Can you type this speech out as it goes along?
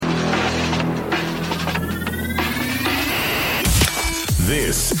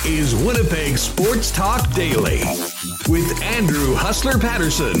This is Winnipeg Sports Talk Daily with Andrew Hustler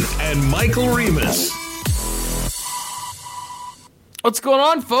Patterson and Michael Remus. What's going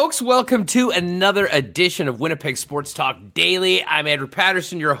on, folks? Welcome to another edition of Winnipeg Sports Talk Daily. I'm Andrew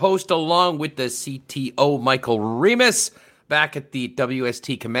Patterson, your host, along with the CTO, Michael Remus, back at the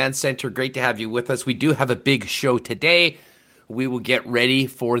WST Command Center. Great to have you with us. We do have a big show today. We will get ready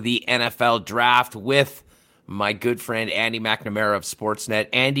for the NFL draft with my good friend Andy McNamara of Sportsnet.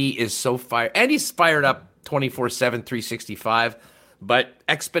 Andy is so fired. Andy's fired up 24/7, 365, but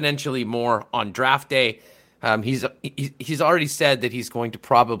exponentially more on draft day. He's already said that he's going to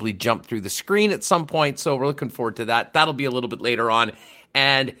probably jump through the screen at some point, so we're looking forward to that. That'll be a little bit later on.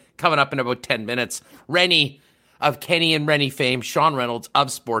 And coming up in about 10 minutes, Rennie of Kenny and Rennie fame, Sean Reynolds of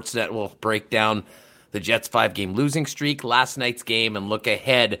Sportsnet, will break down the Jets' 5-game losing streak, last night's game, and look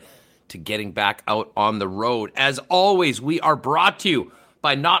ahead to getting back out on the road. As always, we are brought to you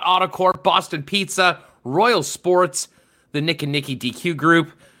by Not Autocorp, Boston Pizza, Royal Sports, the Nick and Nicky DQ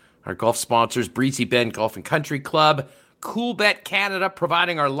Group, our golf sponsors, Breezy Bend Golf and Country Club, Cool Bet Canada,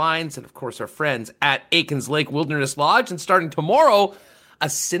 providing our lines, and of course our friends at Aikens Lake Wilderness Lodge. And starting tomorrow,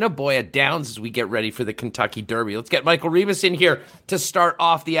 Assiniboia Downs as we get ready for the Kentucky Derby. Let's get Michael Remus in here to start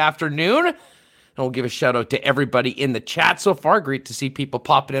off the afternoon. And we'll give a shout out to everybody in the chat so far. Great to see people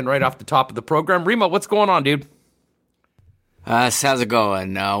popping in right off the top of the program. Remo, what's going on, dude? How's it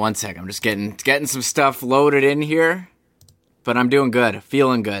going? One sec. I'm just getting some stuff loaded in here, but I'm doing good,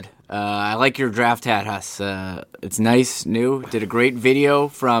 feeling good. I like your draft hat, Huss. It's nice, new. Did a great video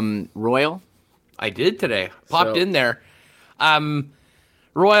from Royal. I did today. Popped in there.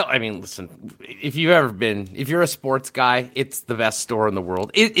 Royal, I mean, listen, if you're a sports guy, it's the best store in the world.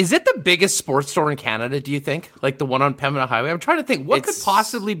 Is it the biggest sports store in Canada, do you think? Like the one on Pembina Highway? I'm trying to think, what could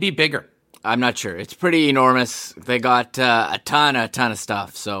possibly be bigger? I'm not sure. It's pretty enormous. They got a ton of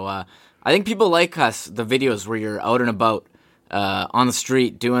stuff. So I think people like us, the videos where you're out and about on the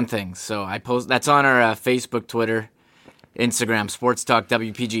street doing things. So I post, that's on our Facebook, Twitter, Instagram, Sports Talk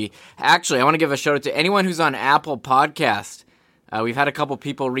WPG. Actually, I want to give a shout out to anyone who's on Apple Podcast. We've had a couple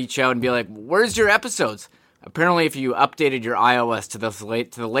people reach out and be like, where's your episodes? Apparently, if you updated your iOS to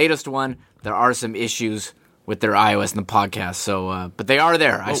the latest one, there are some issues with their iOS in the podcast. So, but they are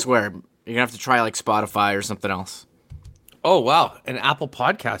there, I swear. You're going to have to try like Spotify or something else. Oh, wow. An Apple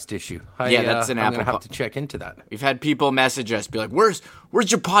Podcast issue. Yeah, that's an Apple. I'm going to have to check into that. We've had people message us, be like, where's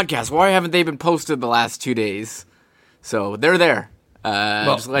your podcast? Why haven't they been posted the last 2 days? So they're there.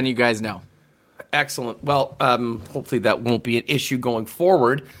 Just letting you guys know. Excellent. Well, hopefully that won't be an issue going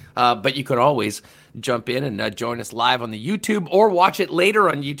forward, but you can always jump in and join us live on the YouTube or watch it later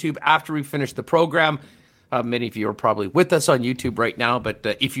on YouTube after we finish the program. Many of you are probably with us on YouTube right now,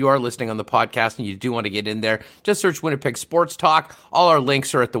 but if you are listening on the podcast and you do want to get in there, just search Winnipeg Sports Talk. All our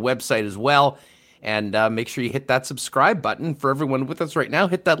links are at the website as well, and make sure you hit that subscribe button. For everyone with us right now,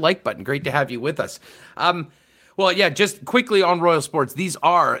 hit that like button. Great to have you with us. Well, yeah, just quickly on Royal Sports, these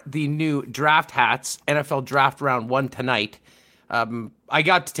are the new draft hats, NFL Draft Round 1 tonight. I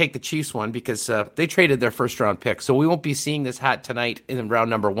got to take the Chiefs one because they traded their first-round pick, so we won't be seeing this hat tonight in round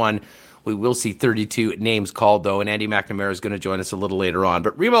number 1. We will see 32 names called, though, and Andy McNamara is going to join us a little later on.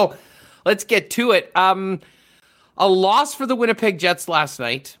 But, Remo, let's get to it. A loss for the Winnipeg Jets last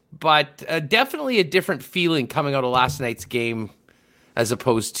night, but definitely a different feeling coming out of last night's game as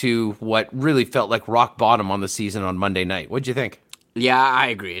opposed to what really felt like rock bottom on the season on Monday night. What'd you think? Yeah, I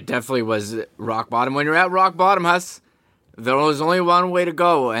agree. It definitely was rock bottom. When you're at rock bottom, Huss, there's only one way to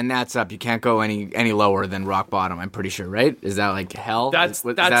go, and that's up. You can't go any lower than rock bottom, I'm pretty sure, right? Is that like hell? That's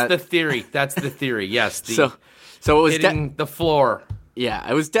the theory. That's the theory, yes. So it was hitting the floor. Yeah,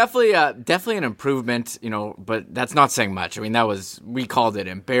 it was definitely an improvement, but that's not saying much. I mean, we called it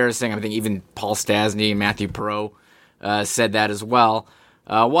embarrassing. I think even Paul Stastny and Matthew Perreault said that as well.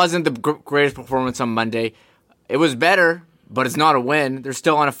 Wasn't the greatest performance on Monday. It was better, but it's not a win. They're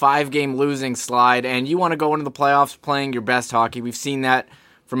still on a 5-game losing slide, and you want to go into the playoffs playing your best hockey. We've seen that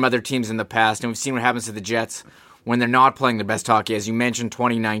from other teams in the past, and we've seen what happens to the Jets when they're not playing their best hockey. As you mentioned,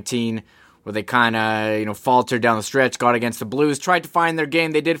 2019, where they kind of faltered down the stretch, got against the Blues, tried to find their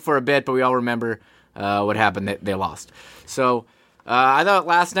game. They did for a bit, but we all remember what happened. They lost. So I thought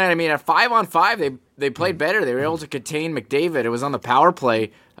last night, at 5-on-5, they played better. They were able to contain McDavid. It was on the power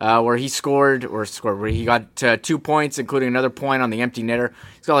play where he where he got 2 points, including another point on the empty netter.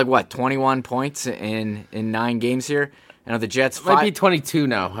 He's got 21 points in 9 games here. And the Jets might be 22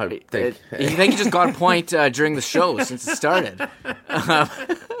 now. I think. You think he just got a point during the show since it started?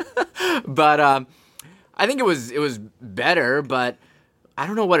 But I think it was better. But I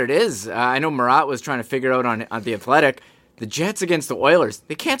don't know what it is. I know Marat was trying to figure out on The Athletic. the Jets against the Oilers,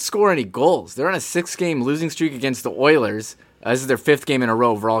 they can't score any goals. They're on a 6-game losing streak against the Oilers. This is their 5th game in a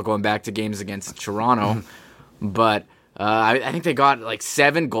row overall, going back to games against Toronto. But I think they got like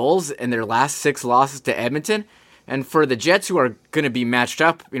 7 goals in their last 6 losses to Edmonton. And for the Jets, who are going to be matched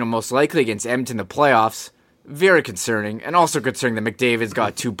up, most likely against Edmonton in the playoffs, very concerning. And also concerning that McDavid's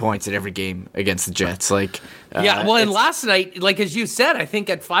got 2 points in every game against the Jets. And last night, as you said, I think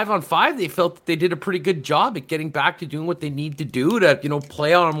at 5-on-5, they felt that they did a pretty good job at getting back to doing what they need to do to,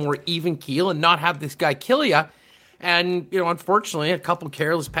 play on a more even keel and not have this guy kill you. And, unfortunately, a couple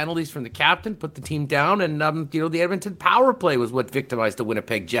careless penalties from the captain put the team down. And, the Edmonton power play was what victimized the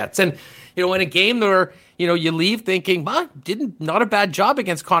Winnipeg Jets. And, in a game where, you leave thinking, well, not a bad job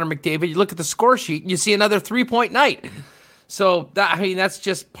against Connor McDavid. You look at the score sheet and you see another 3-point night. So, that's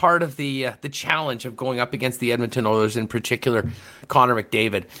just part of the challenge of going up against the Edmonton Oilers, in particular, Connor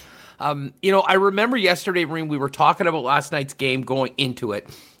McDavid. I remember yesterday, Reem, we were talking about last night's game going into it.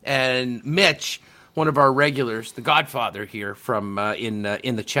 And Mitch, one of our regulars, the Godfather here from in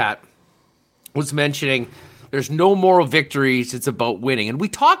the chat, was mentioning there's no moral victories. It's about winning, and we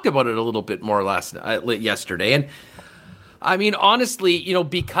talked about it a little bit more yesterday. And I mean, honestly,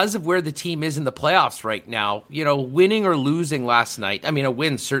 because of where the team is in the playoffs right now, winning or losing last night. I mean, a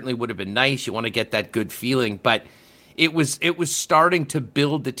win certainly would have been nice. You want to get that good feeling, but it was starting to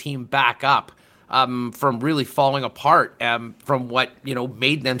build the team back up. From really falling apart from what,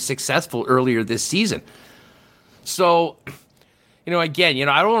 made them successful earlier this season. So, again,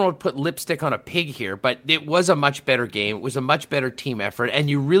 I don't want to put lipstick on a pig here, but it was a much better game. It was a much better team effort, and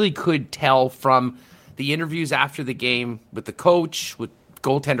you really could tell from the interviews after the game with the coach, with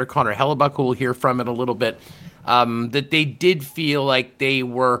goaltender Connor Hellebuck, who we'll hear from in a little bit, that they did feel like they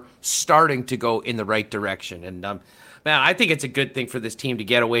were starting to go in the right direction. And, man, I think it's a good thing for this team to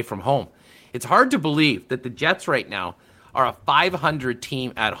get away from home. It's hard to believe that the Jets right now are a 500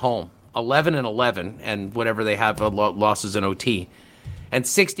 team at home, 11-11, and whatever they have losses in OT, and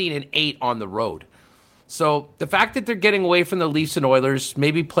 16-8 on the road. So the fact that they're getting away from the Leafs and Oilers,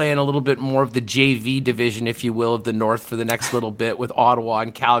 maybe playing a little bit more of the JV division, if you will, of the North for the next little bit with Ottawa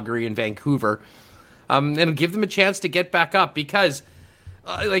and Calgary and Vancouver, and give them a chance to get back up because,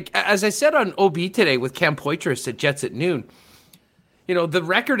 as I said on OB today with Cam Poitras at Jets at Noon, the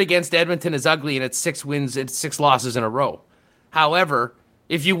record against Edmonton is ugly, and it's 6 wins and 6 losses in a row. However,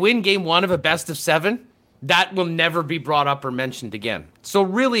 if you win game 1 of a best of 7, that will never be brought up or mentioned again. So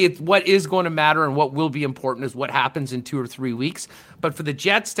really, it's what is going to matter and what will be important is what happens in 2 or 3 weeks. But for the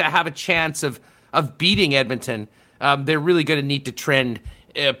Jets to have a chance of beating Edmonton, they're really going to need to trend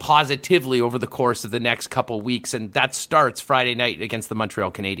positively over the course of the next couple weeks, and that starts Friday night against the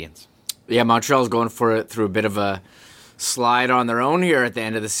Montreal Canadiens. Yeah, Montreal's going for it through a bit of a slide on their own here at the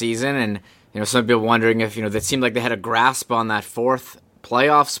end of the season, and some people wondering if they seemed like they had a grasp on that 4th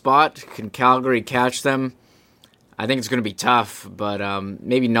playoff spot. Can Calgary catch them? I think it's going to be tough, but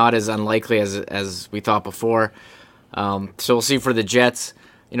maybe not as unlikely as we thought before. So we'll see for the Jets.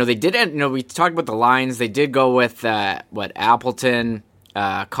 They did. We talked about the lines. They did go with Appleton,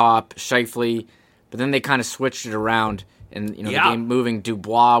 Kopp, Scheifele, but then they kind of switched it around, and the game moving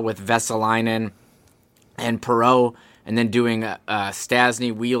Dubois with Vesalainen and Perreault. And then doing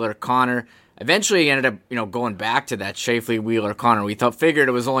Stastny, Wheeler, Connor. Eventually, he ended up, going back to that Scheifele, Wheeler, Connor. We figured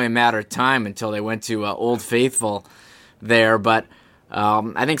it was only a matter of time until they went to Old Faithful there. But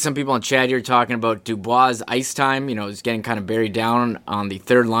I think some people in chat here are talking about Dubois' ice time. He's getting kind of buried down on the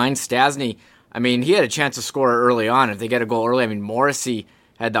 3rd line. Stastny, he had a chance to score early on. If they get a goal early, Morrissey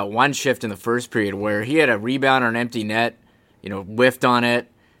had that one shift in the first period where he had a rebound on an empty net, whiffed on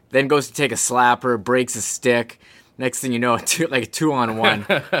it, then goes to take a slapper, breaks his stick. Next thing you know, a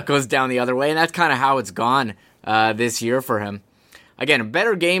 2-on-1 goes down the other way, and that's kind of how it's gone this year for him. Again, a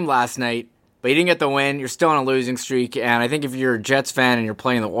better game last night, but you didn't get the win. You're still on a losing streak, and I think if you're a Jets fan and you're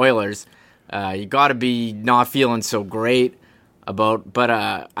playing the Oilers, you got to be not feeling so great about. But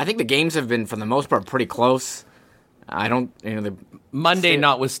I think the games have been, for the most part, pretty close. I don't, Monday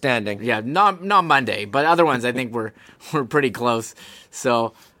notwithstanding. Yeah, not Monday, but other ones I think we're pretty close.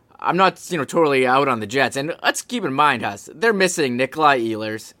 So I'm not, totally out on the Jets. And let's keep in mind, Huss, they're missing Nikolai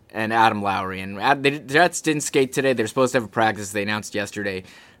Ehlers and Adam Lowry. And the Jets didn't skate today. They were supposed to have a practice. They announced yesterday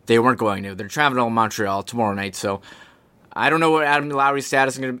they weren't going to. They're traveling to Montreal tomorrow night. So I don't know what Adam Lowry's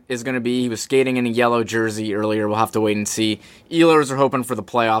status is going to be. He was skating in a yellow jersey earlier. We'll have to wait and see. Ehlers are hoping for the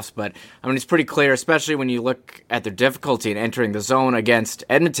playoffs. But, it's pretty clear, especially when you look at their difficulty in entering the zone against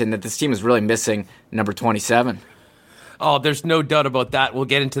Edmonton, that this team is really missing number 27. Oh, there's no doubt about that. We'll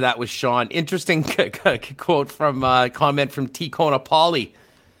get into that with Sean. Interesting quote comment from T. Kona Pauly.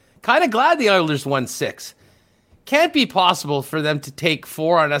 Kind of glad the Oilers won 6. can't be possible for them to take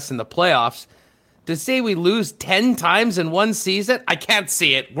 4 on us in the playoffs. To say we lose 10 times in one season, I can't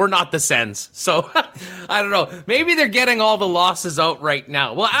see it. We're not the Sens. So, I don't know. Maybe they're getting all the losses out right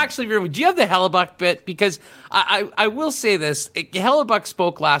now. Well, actually, do you have the Hellebuck bit? Because I will say this. Hellebuck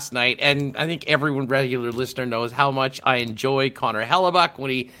spoke last night, and I think everyone, regular listener, knows how much I enjoy Connor Hellebuck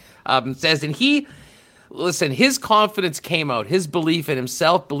when he says, and listen, his confidence came out, his belief in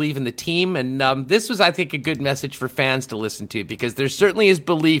himself, belief in the team, and this was, I think, a good message for fans to listen to because there certainly is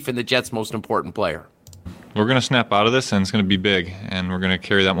belief in the Jets' most important player. We're going to snap out of this, and it's going to be big, and we're going to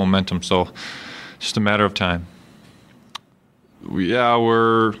carry that momentum, so just a matter of time.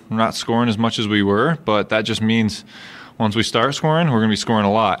 We're not scoring as much as we were, but that just means once we start scoring, we're going to be scoring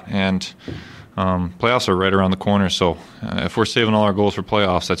a lot, and playoffs are right around the corner, so if we're saving all our goals for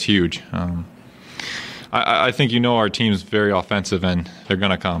playoffs, that's huge. I think our team's very offensive, and they're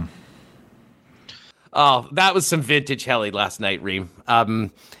going to come. Oh, that was some vintage Helly last night, Reem.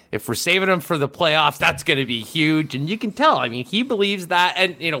 If we're saving him for the playoffs, that's going to be huge. And you can tell, I mean, he believes that.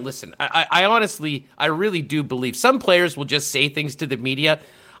 And, listen, I honestly, I really do believe some players will just say things to the media.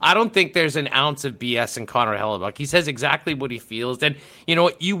 I don't think there's an ounce of BS in Connor Hellebuck. He says exactly what he feels. And you know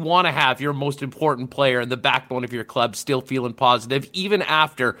what? You want to have your most important player and the backbone of your club still feeling positive, even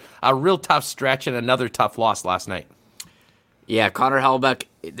after a real tough stretch and another tough loss last night. Yeah, Connor Hellebuck,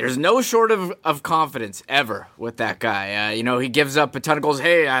 there's no short of confidence ever with that guy. He gives up a ton of goals.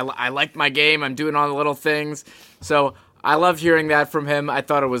 Hey, I liked my game. I'm doing all the little things. So I loved hearing that from him. I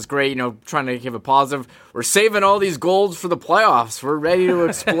thought it was great, trying to give a positive. We're saving all these goals for the playoffs. We're ready to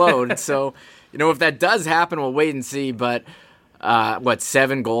explode. So, if that does happen, we'll wait and see. But,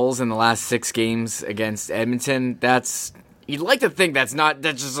 7 goals in the last 6 games against Edmonton? You'd like to think that's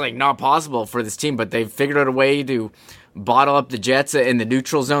just not possible for this team, but they've figured out a way to bottle up the Jets in the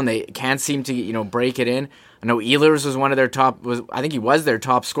neutral zone. They can't seem to, break it in. I know Ehlers was one of their I think he was their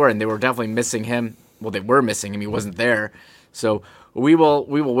top scorer, and they were definitely missing him. Well, they were missing him. He wasn't there. So we will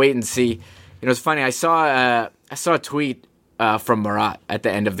wait and see. It's funny. I saw a tweet from Marat at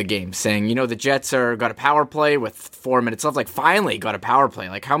the end of the game saying, the Jets got a power play with 4 minutes left. Like, finally got a power play.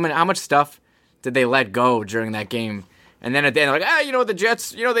 Like, how much stuff did they let go during that game? And then at the end, like, the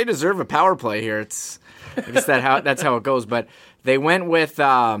Jets, they deserve a power play here. I guess that's how it goes. But they went with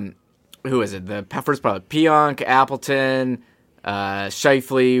who is it? The first part, Pionk, Appleton,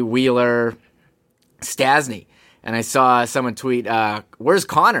 Scheifele, Wheeler, Stastny. And I saw someone tweet, where's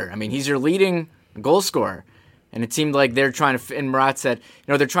Connor? I mean, he's your leading goal scorer. And it seemed like they're trying to, and Marat said,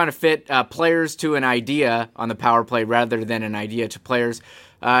 they're trying to fit players to an idea on the power play rather than an idea to players.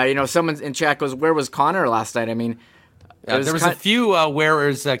 Someone in chat goes, where was Connor last night? I mean, there was a few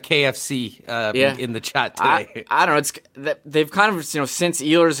wearers KFC in the chat today. I don't know. They've kind of, since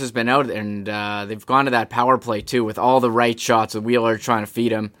Ehlers has been out, and they've gone to that power play too with all the right shots with Wheeler trying to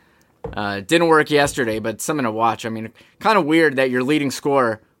feed him. Didn't work yesterday, but something to watch. I mean, kind of weird that your leading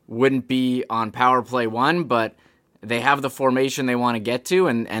scorer wouldn't be on power play 1, but they have the formation they want to get to,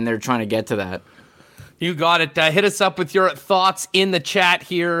 and they're trying to get to that. You got it. Hit us up with your thoughts in the chat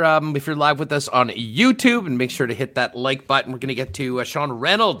here if you're live with us on YouTube, and make sure to hit that like button. We're going to get to Sean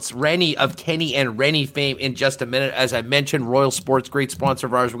Reynolds, Rennie of Kenny and Rennie fame in just a minute. As I mentioned, Royal Sports, great sponsor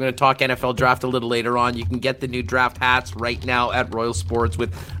of ours. We're going to talk NFL draft a little later on. You can get the new draft hats right now at Royal Sports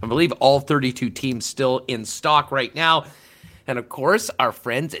with, I believe, all 32 teams still in stock right now. And, of course, our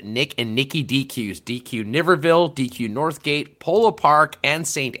friends at Nick and Nikki DQs, DQ Niverville, DQ Northgate, Polo Park, and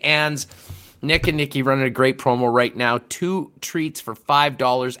St. Anne's. Nick and Nikki running a great promo right now. 2 treats for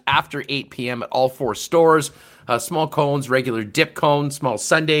 $5 after 8 p.m. at all 4 stores. Small cones, regular dip cones, small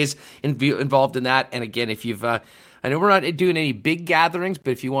sundaes involved in that. And again, if you've, I know we're not doing any big gatherings,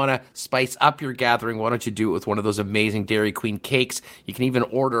 but if you want to spice up your gathering, why don't you do it with one of those amazing Dairy Queen cakes? You can even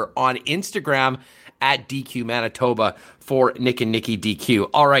order on Instagram at DQ Manitoba for Nick and Nikki DQ.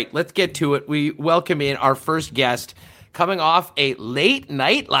 All right, let's get to it. We welcome in our first guest coming off a late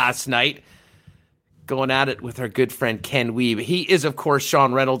night last night, going at it with our good friend Ken Wiebe. He is, of course,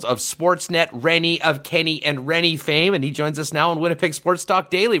 Sean Reynolds of Sportsnet, Rennie of Kenny and Rennie fame, and he joins us now on Winnipeg Sports Talk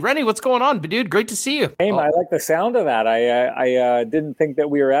Daily. Rennie, what's going on, dude? Great to see you. Hey, I like the sound of that. I didn't think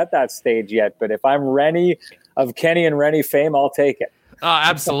that we were at that stage yet, but if I'm Rennie of Kenny and Rennie fame, I'll take it.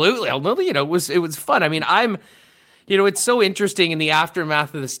 Absolutely. It was fun. I mean, it's so interesting in the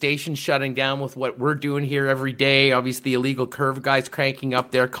aftermath of the station shutting down with what we're doing here every day. Obviously, Illegal Curve guys cranking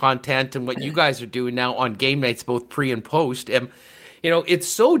up their content and what you guys are doing now on game nights, both pre and post. And, it's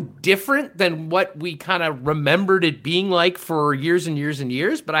so different than what we kind of remembered it being like for years and years and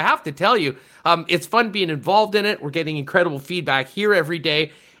years. But I have to tell you, it's fun being involved in it. We're getting incredible feedback here every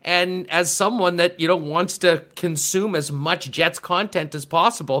day. And as someone that, wants to consume as much Jets content as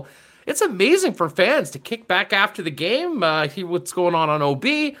possible, it's amazing for fans to kick back after the game, hear what's going on OB,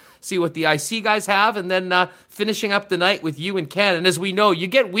 see what the IC guys have, and then finishing up the night with you and Ken. And as we know, you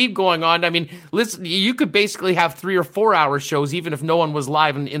get weeb going on. I mean, listen, you could basically have 3 or 4 hour shows even if no one was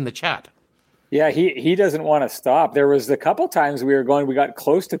live in the chat. Yeah, he doesn't want to stop. There was a couple times we got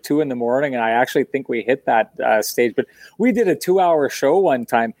close to 2 a.m, and I actually think we hit that stage. But we did a 2-hour show one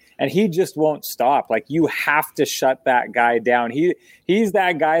time, and he just won't stop. Like, you have to shut that guy down. He's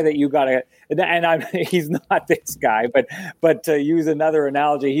that guy that you got to. And he's not this guy, but to use another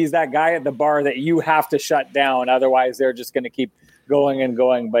analogy, he's that guy at the bar that you have to shut down. Otherwise, they're just going to keep going and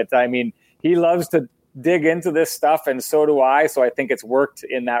going. But I mean, he loves to dig into this stuff, and so do I. So I think it's worked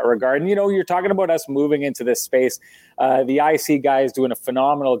in that regard. And, you're talking about us moving into this space. The IC guy is doing a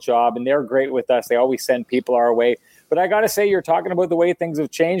phenomenal job, and they're great with us. They always send people our way. But I got to say, you're talking about the way things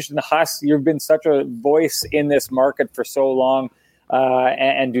have changed. And Huss, you've been such a voice in this market for so long,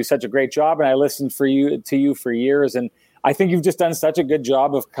 and do such a great job. And I listened to you for years. And I think you've just done such a good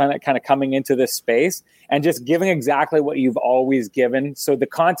job of kind of coming into this space and just giving exactly what you've always given. So the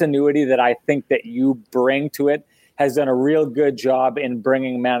continuity that I think that you bring to it has done a real good job in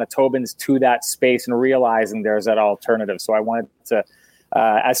bringing Manitobans to that space and realizing there's that alternative. So I wanted to,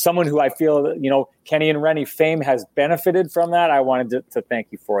 as someone who I feel, Kenny and Rennie fame has benefited from that, I wanted to thank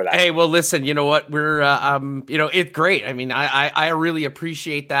you for that. Hey, well, listen, you know what? We're, it's great. I mean, I really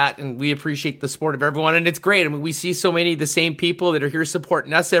appreciate that, and we appreciate the support of everyone, and it's great. I mean, we see so many of the same people that are here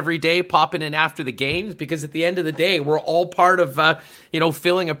supporting us every day, popping in after the games, because at the end of the day, we're all part of,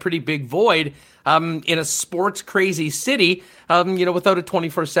 filling a pretty big void in a sports crazy city, without a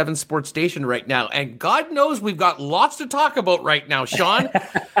 24/7 sports station right now. And God knows we've got lots to talk about right now, Sean.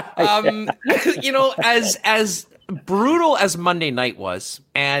 As brutal as Monday night was,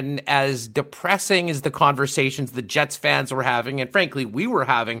 and as depressing as the conversations the Jets fans were having, and frankly, we were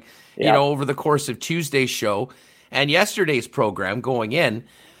having, over the course of Tuesday's show and yesterday's program going in,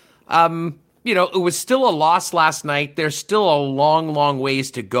 it was still a loss last night. There's still a long, long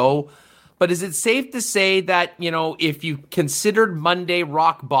ways to go. But is it safe to say that, if you considered Monday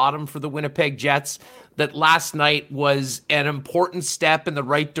rock bottom for the Winnipeg Jets, that last night was an important step in the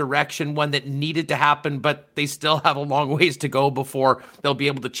right direction, one that needed to happen, but they still have a long ways to go before they'll be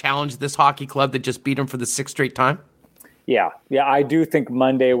able to challenge this hockey club that just beat them for the 6th straight time? Yeah, I do think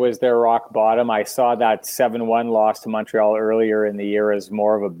Monday was their rock bottom. I saw that 7-1 loss to Montreal earlier in the year as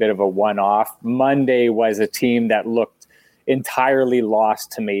more of a bit of a one-off. Monday was a team that looked entirely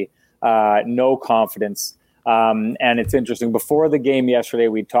lost to me. No confidence. And it's interesting. Before the game yesterday,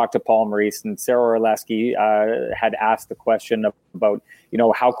 we talked to Paul Maurice, and Sarah Orlesky had asked the question about,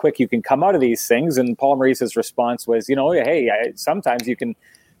 how quick you can come out of these things. And Paul Maurice's response was, hey, sometimes you can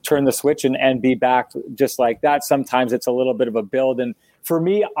turn the switch and be back just like that. Sometimes it's a little bit of a build. And for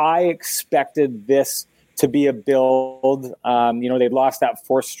me, I expected this to be a build. They'd lost that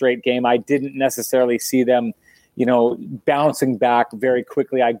 4th straight game. I didn't necessarily see them bouncing back very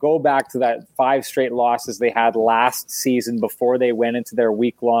quickly. I go back to that 5 straight losses they had last season before they went into their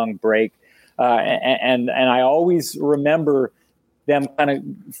week-long break. And I always remember them kind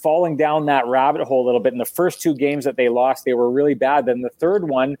of falling down that rabbit hole a little bit. In the first 2 games that they lost, they were really bad. Then the third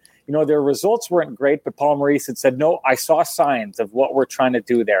one, their results weren't great, but Paul Maurice had said, no, I saw signs of what we're trying to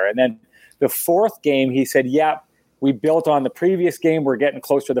do there. And then the 4th game, he said, yeah, we built on the previous game. We're getting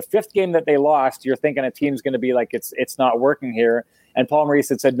closer. The 5th game that they lost, you're thinking a team's going to be like, it's not working here. And Paul Maurice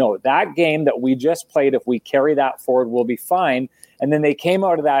had said, no, that game that we just played, if we carry that forward, we'll be fine. And then they came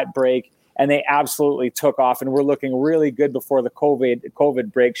out of that break and they absolutely took off and were looking really good before the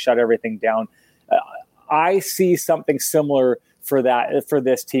COVID break shut everything down. I see something similar for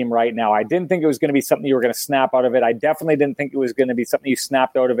this team right now. I didn't think it was going to be something you were going to snap out of it. I definitely didn't think it was going to be something you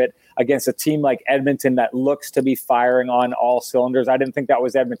snapped out of it against a team like Edmonton that looks to be firing on all cylinders. I didn't think that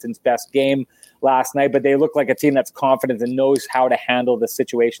was Edmonton's best game last night, but they look like a team that's confident and knows how to handle the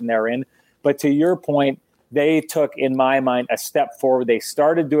situation they're in. But to your point, they took, in my mind, a step forward. They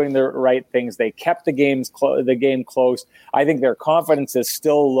started doing the right things. They kept the game close. I think their confidence is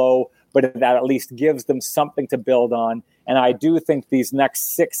still low, but that at least gives them something to build on. And I do think these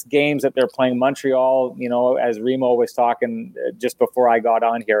next 6 games that they're playing Montreal, as Remo was talking just before I got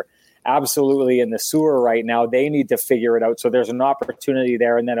on here, absolutely in the sewer right now. They need to figure it out. So there's an opportunity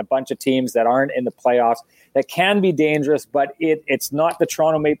there. And then a bunch of teams that aren't in the playoffs that can be dangerous, but it's not the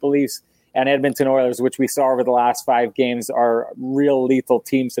Toronto Maple Leafs and Edmonton Oilers, which we saw over the last 5 games, are real lethal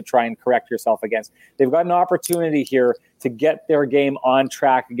teams to try and correct yourself against. They've got an opportunity here to get their game on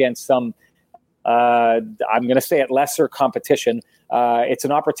track against some I'm going to say it, lesser competition. It's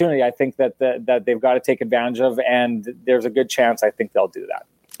an opportunity, I think, that they've got to take advantage of, and there's a good chance I think they'll do that.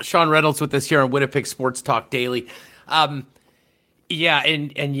 Sean Reynolds with us here on Winnipeg Sports Talk Daily. And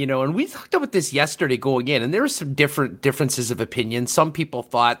we talked about this yesterday going in, and there were some differences of opinion. Some people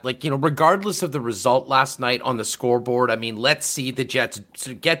thought, regardless of the result last night on the scoreboard, let's see the Jets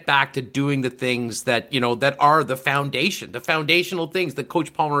get back to doing the things that are the foundational things that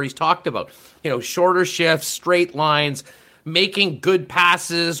Coach Palmieri's talked about. Shorter shifts, straight lines, making good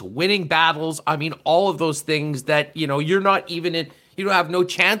passes, winning battles. All of those things that, you're not even in, you don't have no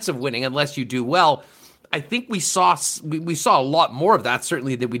chance of winning unless you do well. I think we saw a lot more of that,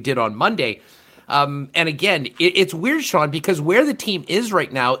 certainly, than we did on Monday. And again, it's weird, Sean, because where the team is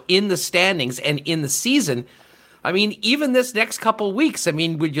right now in the standings and in the season, even this next couple of weeks,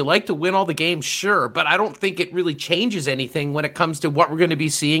 would you like to win all the games? Sure, but I don't think it really changes anything when it comes to what we're going to be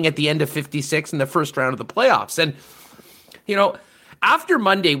seeing at the end of 56 in the first round of the playoffs. And, after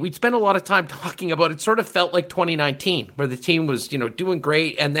Monday, we spent a lot of time talking about it. Sort of felt like 2019, where the team was, doing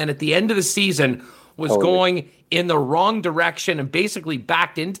great, and then at the end of the season was going in the wrong direction and basically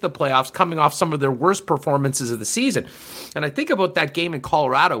backed into the playoffs, coming off some of their worst performances of the season. And I think about that game in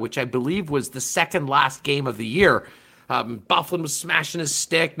Colorado, which I believe was the second last game of the year. Bufflin was smashing his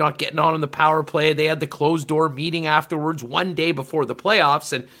stick, not getting on in the power play. They had the closed door meeting afterwards, one day before the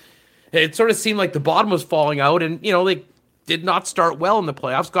playoffs, and it sort of seemed like the bottom was falling out. And they did not start well in the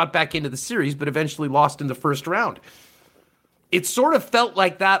playoffs, got back into the series, but eventually lost in the first round. It sort of felt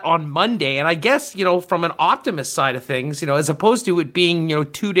like that on Monday. And I guess, from an optimist side of things, as opposed to it being,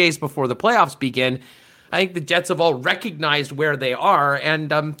 2 days before the playoffs begin, I think the Jets have all recognized where they are.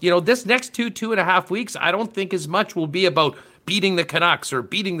 And, this next 2.5 weeks, I don't think as much will be about beating the Canucks or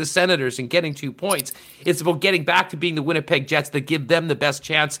beating the Senators and getting 2 points. It's about getting back to being the Winnipeg Jets that give them the best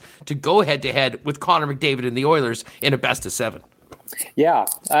chance to go head-to-head with Connor McDavid and the Oilers in a best-of-7. Yeah,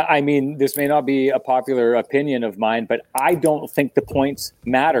 this may not be a popular opinion of mine, but I don't think the points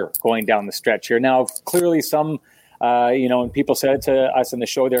matter going down the stretch here. Now, clearly some, and people said it to us in the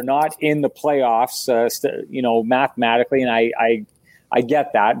show, they're not in the playoffs, mathematically, and I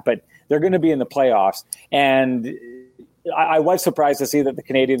get that, but they're going to be in the playoffs. And I was surprised to see that the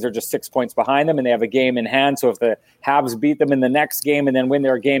Canadians are just 6 points behind them and they have a game in hand. So if the Habs beat them in the next game and then win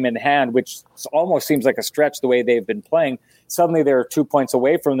their game in hand, which almost seems like a stretch the way they've been playing, suddenly they're 2 points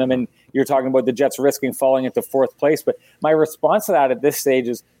away from them. And you're talking about the Jets risking falling into fourth place. But my response to that at this stage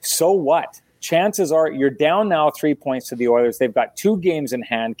is, so what? Chances are you're down now 3 points to the Oilers. They've got 2 games in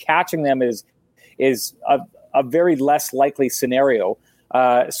hand. Catching them is a very less likely scenario.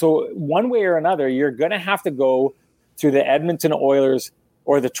 So one way or another, you're going to have to go to the Edmonton Oilers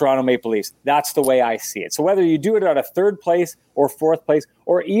or the Toronto Maple Leafs. That's the way I see it. So whether you do it out of third place or fourth place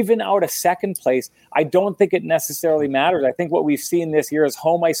or even out of second place, I don't think it necessarily matters. I think what we've seen this year is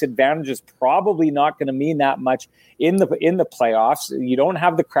home ice advantage is probably not going to mean that much in the playoffs. You don't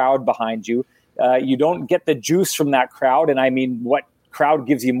have the crowd behind you. You don't get the juice from that crowd. And what crowd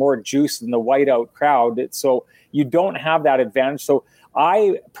gives you more juice than the whiteout crowd? So you don't have that advantage. So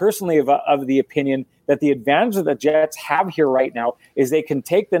I personally have of the opinion that the advantage that the Jets have here right now is they can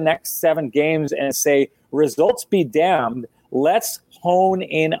take the next 7 games and say, results be damned, let's hone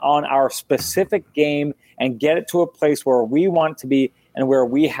in on our specific game and get it to a place where we want to be and where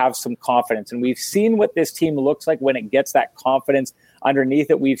we have some confidence. And we've seen what this team looks like when it gets that confidence underneath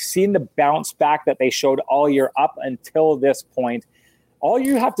it. We've seen the bounce back that they showed all year up until this point. All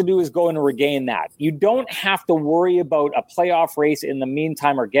you have to do is go and regain that. You don't have to worry about a playoff race in the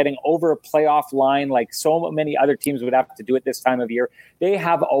meantime or getting over a playoff line like so many other teams would have to do at this time of year. They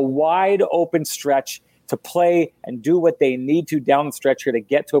have a wide open stretch to play and do what they need to down the stretch here to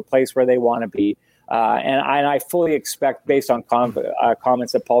get to a place where they want to be. And I fully expect, based on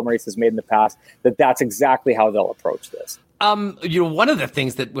comments that Paul Maurice has made in the past, that that's exactly how they'll approach this. One of the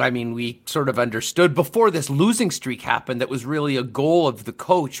things that, we sort of understood before this losing streak happened that was really a goal of the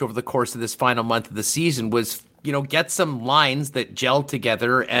coach over the course of this final month of the season was, get some lines that gel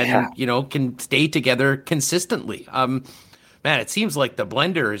together and, can stay together consistently. Man, it seems like the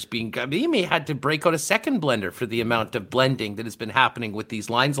blender is being, he may have had to break out a second blender for the amount of blending that has been happening with these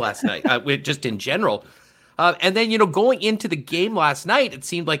lines last night, just in general. And then, going into the game last night, it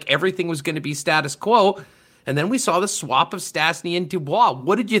seemed like everything was going to be status quo. And then we saw the swap of Stastny and Dubois.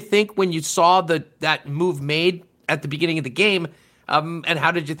 What did you think when you saw that move made at the beginning of the game? And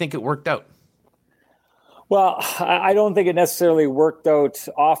how did you think it worked out? Well, I don't think it necessarily worked out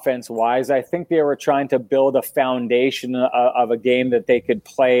offense-wise. I think they were trying to build a foundation of a game that they could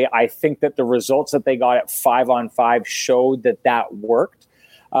play. I think that the results that they got at 5-on-5 showed that worked.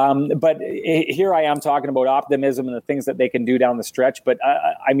 But here I am talking about optimism and the things that they can do down the stretch. But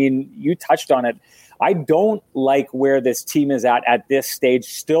I mean, you touched on it. I don't like where this team is at this stage,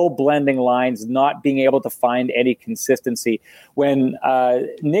 still blending lines, not being able to find any consistency. When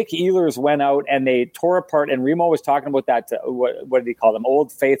Nick Ehlers went out and they tore apart, and Remo was talking about that, what did he call them?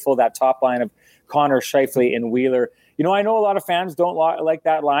 Old Faithful, that top line of Connor, Scheifele, and Wheeler. You know, I know a lot of fans don't like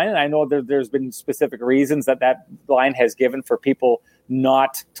that line, and I know there's been specific reasons that line has given for people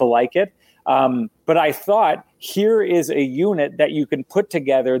not to like it. But I thought, here is a unit that you can put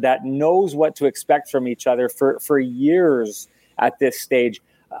together that knows what to expect from each other for years at this stage.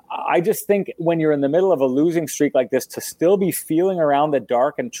 I just think when you're in the middle of a losing streak like this, to still be feeling around the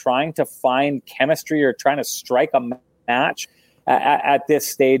dark and trying to find chemistry or trying to strike a match at this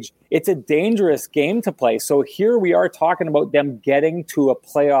stage, it's a dangerous game to play. So here we are talking about them getting to a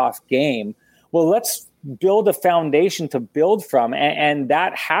playoff game. Well, let's build a foundation to build from, and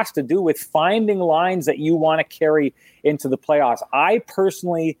that has to do with finding lines that you want to carry into the playoffs. I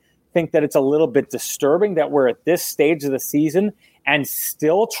personally think that it's a little bit disturbing that we're at this stage of the season and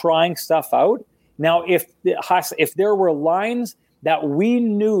still trying stuff out. Now, if there were lines that we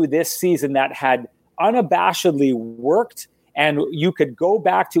knew this season that had unabashedly worked, and you could go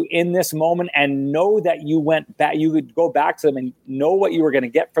back to in this moment and know that you went back, you could go back to them and know what you were going to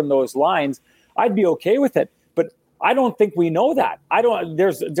get from those lines, I'd be okay with it. But I don't think we know that.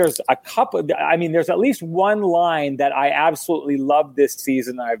 There's a couple. I mean, there's at least one line that I absolutely love this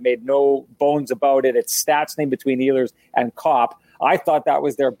season. I've made no bones about it. It's Stastny between Ehlers and Kopp. I thought that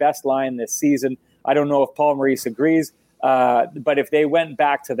was their best line this season. I don't know if Paul Maurice agrees. But if they went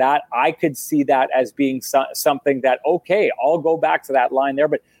back to that, I could see that as being something that, okay, I'll go back to that line there.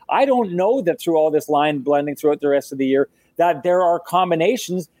 But I don't know that through all this line blending throughout the rest of the year, that there are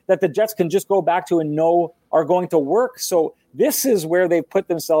combinations that the Jets can just go back to and know are going to work. So this is where they've put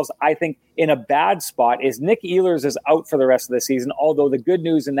themselves, I think, in a bad spot. Is Nick Ehlers is out for the rest of the season, although the good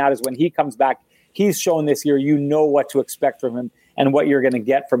news in that is when he comes back, he's shown this year you know what to expect from him and what you're going to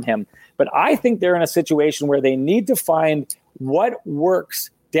get from him. But I think they're in a situation where they need to find what works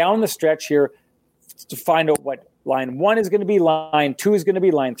down the stretch here to find out what line 1 is going to be, line 2 is going to be,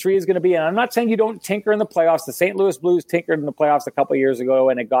 line 3 is going to be. And I'm not saying you don't tinker in the playoffs. The St. Louis Blues tinkered in the playoffs a couple of years ago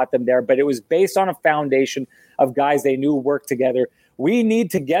and it got them there, but it was based on a foundation of guys they knew worked together. We need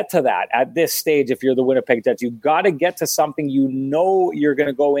to get to that at this stage. If you're the Winnipeg Jets, you've got to get to something you know you're going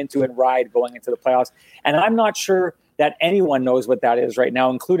to go into and ride going into the playoffs. And I'm not sure that anyone knows what that is right now,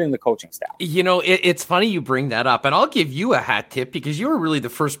 including the coaching staff. You know, it's funny you bring that up, and I'll give you a hat tip because you were really the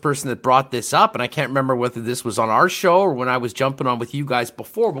first person that brought this up, and I can't remember whether this was on our show or when I was jumping on with you guys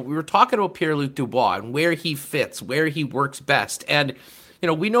before, but we were talking about Pierre-Luc Dubois and where he fits, where he works best. And, you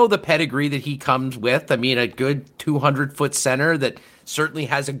know, we know the pedigree that he comes with. I mean, a good 200-foot center that certainly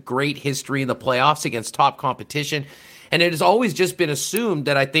has a great history in the playoffs against top competition. And it has always just been assumed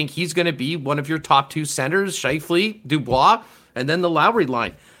that I think he's going to be one of your top 2 centers, Scheifele, Dubois, and then the Lowry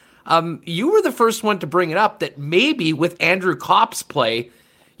line. You were the first one to bring it up that maybe with Andrew Kopp's play,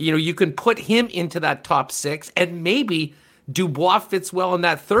 you know, you can put him into that top 6, and maybe Dubois fits well in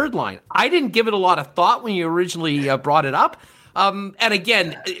that third line. I didn't give it a lot of thought when you originally brought it up. And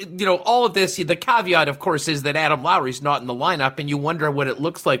again, you know, all of this, the caveat, of course, is that Adam Lowry's not in the lineup, and you wonder what it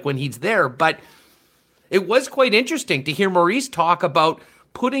looks like when he's there. But it was quite interesting to hear Maurice talk about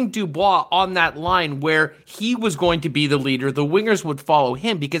putting Dubois on that line where he was going to be the leader. The wingers would follow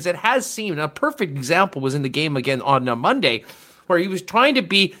him, because it has seemed, a perfect example was in the game again on Monday, where he was trying to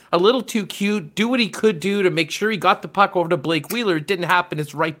be a little too cute, do what he could do to make sure he got the puck over to Blake Wheeler. It didn't happen.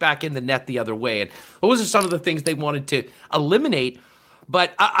 It's right back in the net the other way. And those are some of the things they wanted to eliminate.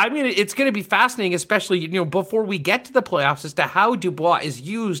 But I mean, it's going to be fascinating, especially, you know, before we get to the playoffs, as to how Dubois is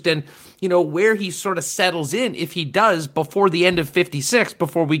used and, you know, where he sort of settles in, if he does, before the end of 56,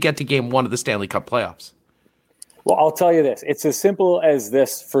 before we get to game 1 of the Stanley Cup playoffs. Well, I'll tell you this. It's as simple as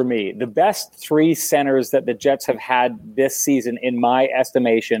this for me. The best 3 centers that the Jets have had this season, in my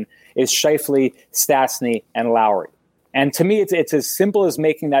estimation, is Scheifele, Stastny, and Lowry. And to me, it's as simple as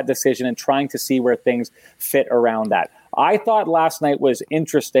making that decision and trying to see where things fit around that. I thought last night was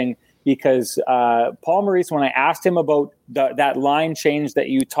interesting because Paul Maurice, when I asked him about that line change that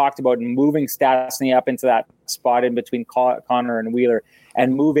you talked about and moving Stastny up into that spot in between Connor and Wheeler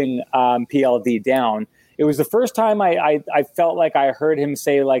and moving PLD down, it was the first time I felt like I heard him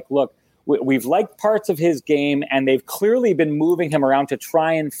say, like, look, we've liked parts of his game and they've clearly been moving him around to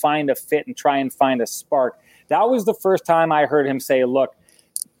try and find a fit and try and find a spark. That was the first time I heard him say, look,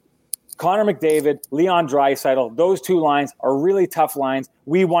 Connor McDavid, Leon Draisaitl, those 2 lines are really tough lines.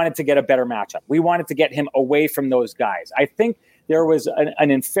 We wanted to get a better matchup. We wanted to get him away from those guys. I think there was an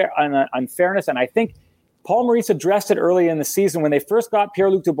unfairness. And I think Paul Maurice addressed it early in the season when they first got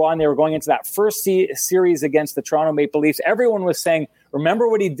Pierre-Luc Dubois and they were going into that first series against the Toronto Maple Leafs. Everyone was saying, remember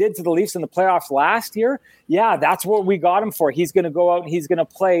what he did to the Leafs in the playoffs last year? Yeah, that's what we got him for. He's going to go out and he's going to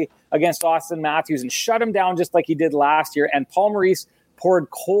play against Austin Matthews and shut him down just like he did last year. And Paul Maurice poured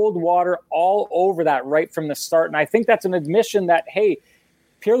cold water all over that right from the start. And I think that's an admission that, hey,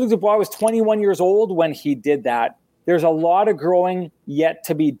 Pierre-Luc Dubois was 21 years old when he did that. There's a lot of growing yet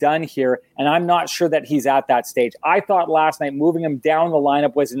to be done here, and I'm not sure that he's at that stage. I thought last night moving him down the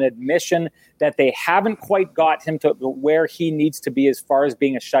lineup was an admission that they haven't quite got him to where he needs to be as far as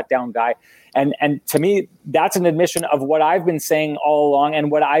being a shutdown guy. And to me, that's an admission of what I've been saying all along and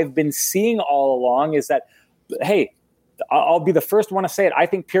what I've been seeing all along is that, hey, I'll be the first one to say it. I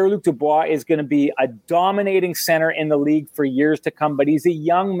think Pierre-Luc Dubois is going to be a dominating center in the league for years to come, but he's a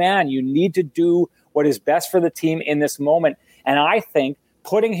young man. You need to do what is best for the team in this moment. And I think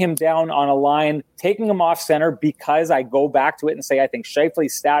putting him down on a line, taking him off center, because I go back to it and say I think Scheifele,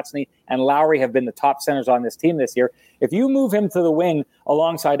 Stastny, and Lowry have been the top centers on this team this year. If you move him to the wing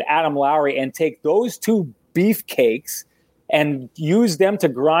alongside Adam Lowry and take those two beefcakes and use them to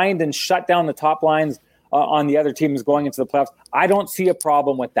grind and shut down the top lines on the other teams going into the playoffs, I don't see a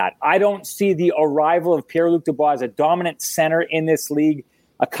problem with that. I don't see the arrival of Pierre-Luc Dubois as a dominant center in this league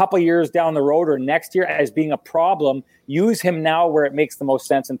a couple years down the road or next year as being a problem. Use him now where it makes the most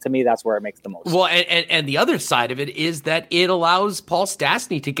sense, and to me, that's where it makes the most sense. Well, and the other side of it is that it allows Paul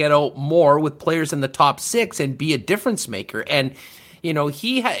Stastny to get out more with players in the top six and be a difference maker. And you know,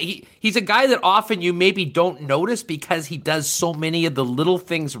 he's a guy that often you maybe don't notice because he does so many of the little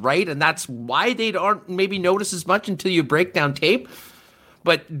things right, and that's why they aren't maybe notice as much until you break down tape.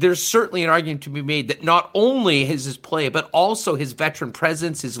 But there's certainly an argument to be made that not only his play, but also his veteran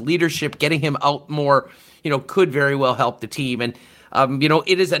presence, his leadership, getting him out more, you know, could very well help the team. And, you know,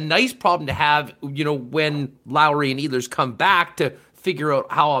 it is a nice problem to have, you know, when Lowry and Ehlers come back to figure out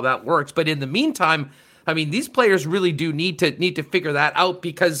how all that works. But in the meantime, I mean, these players really do need to figure that out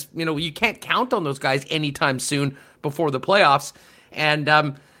because, you know, you can't count on those guys anytime soon before the playoffs. And,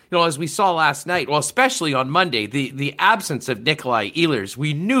 you know, as we saw last night, well, especially on Monday, the absence of Nikolai Ehlers,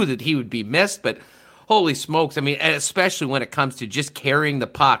 we knew that he would be missed, but holy smokes, I mean, especially when it comes to just carrying the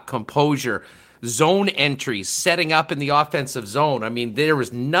puck, composure, zone entries, setting up in the offensive zone. I mean, there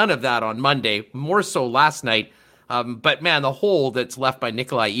was none of that on Monday, more so last night. But, man, the hole that's left by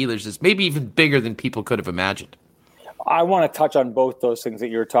Nikolai Ehlers is maybe even bigger than people could have imagined. I want to touch on both those things that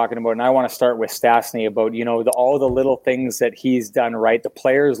you were talking about, and I want to start with Stastny about, you know, all the little things that he's done right. The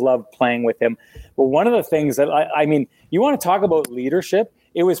players love playing with him. But one of the things that, I mean, you want to talk about leadership?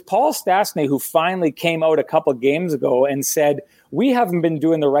 It was Paul Stastny who finally came out a couple games ago and said, we haven't been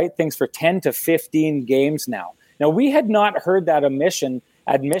doing the right things for 10 to 15 games now. Now, we had not heard that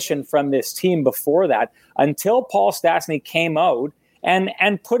admission from this team before that until Paul Stastny came out and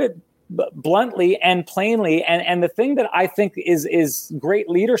put it bluntly and plainly. And the thing that I think is great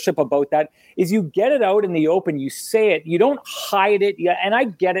leadership about that is you get it out in the open, you say it, you don't hide it. And I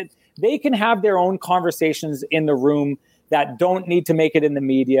get it. They can have their own conversations in the room that don't need to make it in the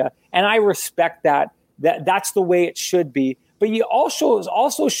media. And I respect that. That's the way it should be. But you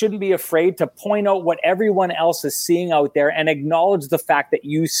also shouldn't be afraid to point out what everyone else is seeing out there and acknowledge the fact that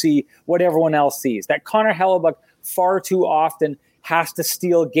you see what everyone else sees. That Connor Hellebuyck far too often has to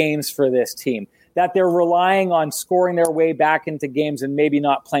steal games for this team, that they're relying on scoring their way back into games and maybe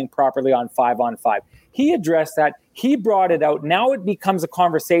not playing properly on 5-on-5. He addressed that. He brought it out. Now it becomes a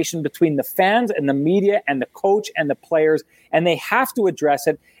conversation between the fans and the media and the coach and the players, and they have to address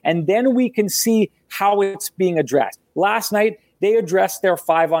it. And then we can see how it's being addressed. Last night, they addressed their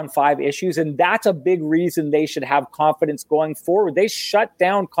 5-on-5 issues, and that's a big reason they should have confidence going forward. They shut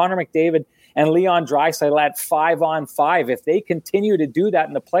down Connor McDavid and Leon Draisaitl at 5-on-5. If they continue to do that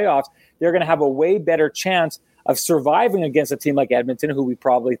in the playoffs, they're going to have a way better chance of surviving against a team like Edmonton, who we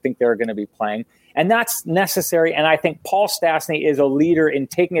probably think they're going to be playing. And that's necessary. And I think Paul Stastny is a leader in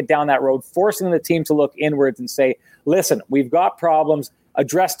taking it down that road, forcing the team to look inwards and say, listen, we've got problems,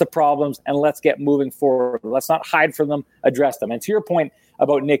 address the problems, and let's get moving forward. Let's not hide from them, address them. And to your point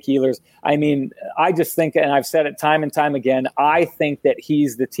about Nick Ehlers, I mean, I just think, and I've said it time and time again, I think that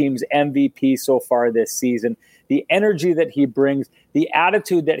he's the team's MVP so far this season. The energy that he brings, the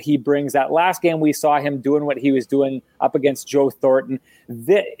attitude that he brings. That last game we saw him doing what he was doing up against Joe Thornton.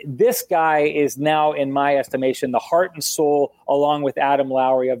 This guy is now, in my estimation, the heart and soul, along with Adam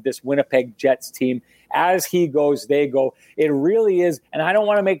Lowry, of this Winnipeg Jets team. As he goes, they go. It really is. And I don't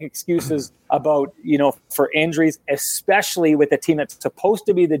want to make excuses about, you know, for injuries, especially with a team that's supposed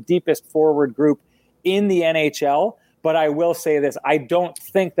to be the deepest forward group in the NHL. But I will say this, I don't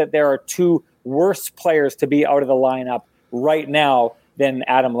think that there are two worse players to be out of the lineup right now than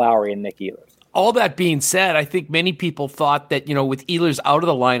Adam Lowry and Nick Ehlers. All that being said, I think many people thought that, with Ehlers out of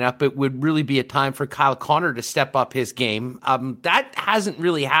the lineup, it would really be a time for Kyle Connor to step up his game. That hasn't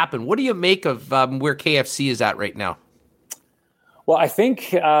really happened. What do you make of where KFC is at right now? Well, I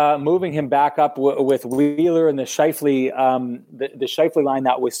think moving him back up with Wheeler and the Scheifele, the Scheifele line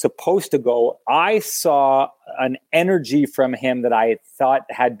that was supposed to go, I saw an energy from him that I thought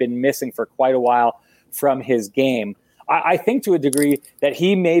had been missing for quite a while from his game. I think to a degree that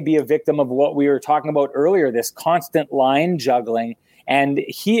he may be a victim of what we were talking about earlier, this constant line juggling. And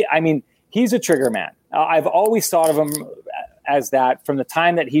he's a trigger man. I've always thought of him as that from the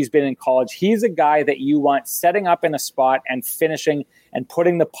time that he's been in college. He's a guy that you want setting up in a spot and finishing and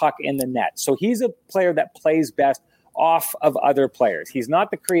putting the puck in the net. So he's a player that plays best off of other players. He's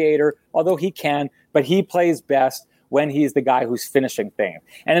not the creator, although he can, but he plays best when he's the guy who's finishing things.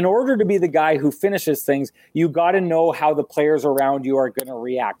 And in order to be the guy who finishes things, you got to know how the players around you are going to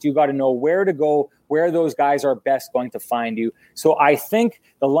react. You got to know where to go, where those guys are best going to find you. So I think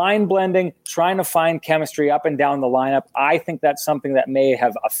the line blending, trying to find chemistry up and down the lineup, I think that's something that may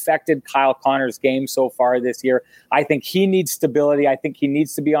have affected Kyle Connor's game so far this year. I think he needs stability. I think he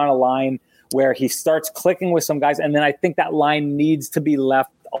needs to be on a line where he starts clicking with some guys. And then I think that line needs to be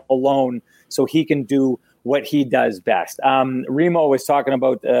left alone so he can do what he does best. Remo was talking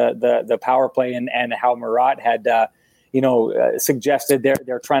about the power play and how Murat had suggested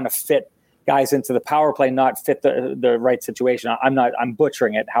they're trying to fit guys into the power play, not fit the right situation. I'm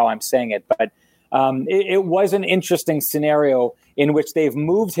butchering it how I'm saying it, but it was an interesting scenario in which they've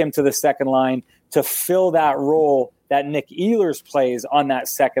moved him to the second line to fill that role that Nick Ehlers plays on that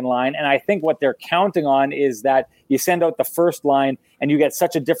second line. And I think what they're counting on is that you send out the first line and you get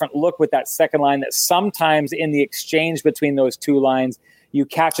such a different look with that second line that sometimes in the exchange between those two lines, you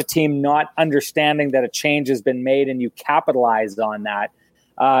catch a team not understanding that a change has been made and you capitalize on that.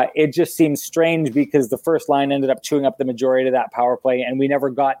 It just seems strange because the first line ended up chewing up the majority of that power play, and we never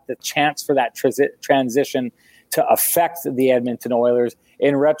got the chance for that transition to affect the Edmonton Oilers.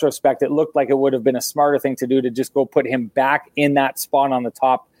 In retrospect, it looked like it would have been a smarter thing to do to just go put him back in that spot on the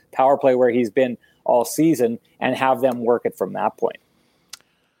top power play where he's been all season and have them work it from that point.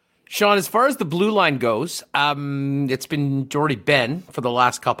 Sean, as far as the blue line goes, it's been Jordy Ben for the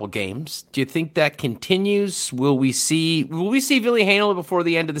last couple games. Do you think that continues? Will we see Ville Heinola before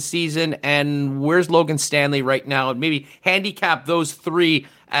the end of the season? And where's Logan Stanley right now? And maybe handicap those three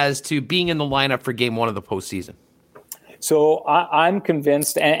as to being in the lineup for game one of the postseason. So I'm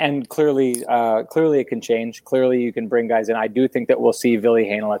convinced, and clearly it can change. Clearly you can bring guys in. I do think that we'll see Ville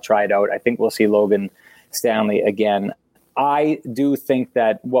Heinola try it out. I think we'll see Logan Stanley again. I do think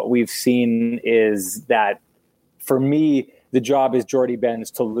that what we've seen is that, for me, the job is Jordy Ben's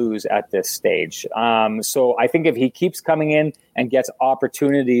to lose at this stage. So I think if he keeps coming in and gets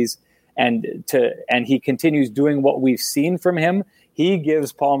opportunities and he continues doing what we've seen from him, he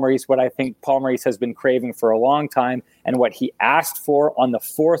gives Paul Maurice what I think Paul Maurice has been craving for a long time, and what he asked for on the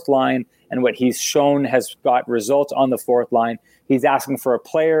fourth line and what he's shown has got results on the fourth line. He's asking for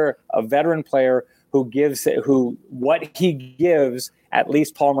a veteran player who what he gives, at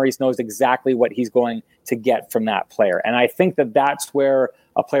least Paul Maurice knows exactly what he's going to get from that player. And I think that that's where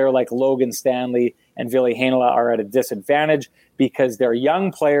a player like Logan Stanley and Ville Heinola are at a disadvantage, because they're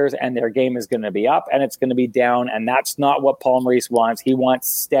young players and their game is going to be up and it's going to be down. And that's not what Paul Maurice wants. He wants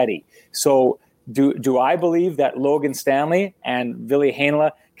steady. So do I believe that Logan Stanley and Ville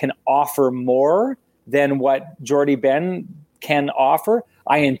Heinola can offer more than what Jordy Ben can offer?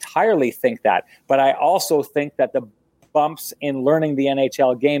 I entirely think that. But I also think that the bumps in learning the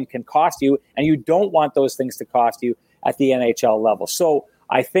NHL game can cost you, and you don't want those things to cost you at the NHL level. So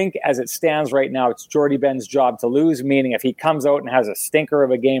I think as it stands right now, it's Jordy Ben's job to lose, meaning if he comes out and has a stinker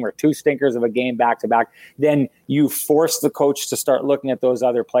of a game or two stinkers of a game back-to-back, then you force the coach to start looking at those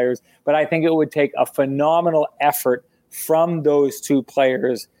other players. But I think it would take a phenomenal effort from those two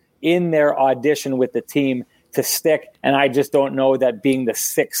players in their audition with the team to stick. And I just don't know that being the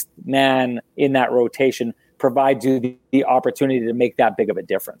sixth man in that rotation provides you the opportunity to make that big of a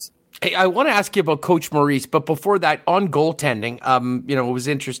difference. Hey, I want to ask you about Coach Maurice, but before that, on goaltending, it was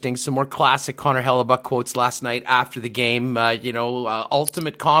interesting. Some more classic Connor Hellebuck quotes last night after the game.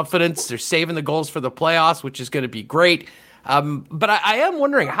 Ultimate confidence. They're saving the goals for the playoffs, which is going to be great. But I am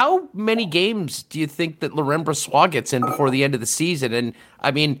wondering, how many games do you think that Laurent Brossoit gets in before the end of the season?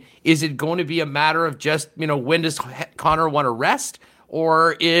 And, is it going to be a matter of just, when does Connor want to rest,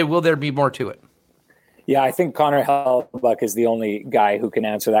 or will there be more to it? Yeah, I think Connor Hellebuyck is the only guy who can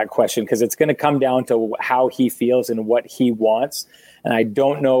answer that question, because it's going to come down to how he feels and what he wants. And I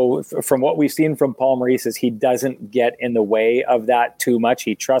don't know, from what we've seen from Paul Maurice, is he doesn't get in the way of that too much.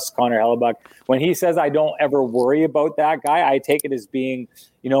 He trusts Connor Hellebuyck. When he says, I don't ever worry about that guy, I take it as being,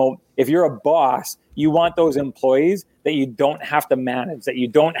 if you're a boss, you want those employees that you don't have to manage, that you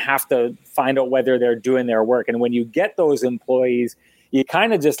don't have to find out whether they're doing their work. And when you get those employees, you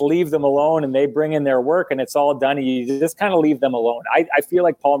kind of just leave them alone and they bring in their work and it's all done. And you just kind of leave them alone. I feel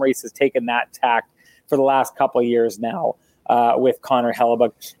like Paul Maurice has taken that tack for the last couple of years now with Connor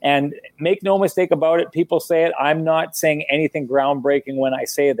Hellebuyck. And make no mistake about it, people say it. I'm not saying anything groundbreaking when I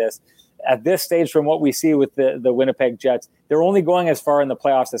say this. At this stage, from what we see with the Winnipeg Jets, they're only going as far in the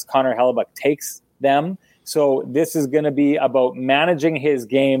playoffs as Connor Hellebuyck takes them. So this is going to be about managing his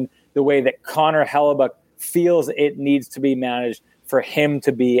game the way that Connor Hellebuyck feels it needs to be managed for him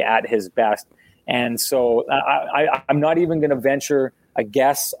to be at his best. And so I'm not even going to venture a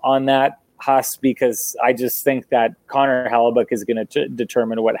guess on that, Huss, because I just think that Connor Hellebuyck is going to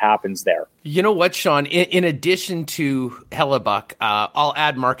determine what happens there. You know what, Sean? In addition to Hellebuyck, I'll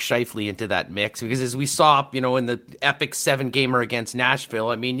add Mark Scheifele into that mix, because as we saw, in the epic 7-gamer against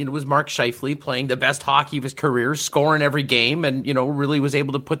Nashville, it was Mark Scheifele playing the best hockey of his career, scoring every game, and, really was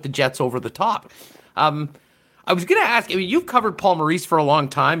able to put the Jets over the top. I was going to ask, you've covered Paul Maurice for a long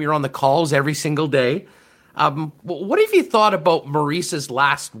time. You're on the calls every single day. What have you thought about Maurice's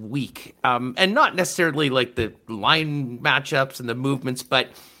last week? And not necessarily like the line matchups and the movements, but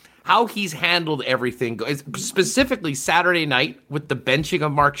how he's handled everything, specifically Saturday night with the benching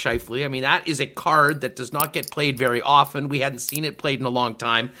of Mark Scheifele. That is a card that does not get played very often. We hadn't seen it played in a long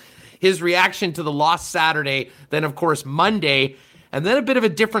time. His reaction to the loss Saturday, then, of course, Monday, and then a bit of a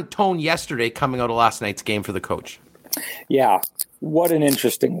different tone yesterday coming out of last night's game for the coach. Yeah, what an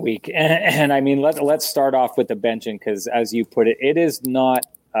interesting week. And let's start off with the benching, because as you put it, it is not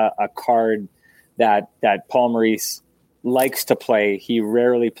a card that Paul Maurice likes to play. He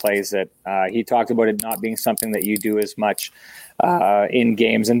rarely plays it. He talked about it not being something that you do as much in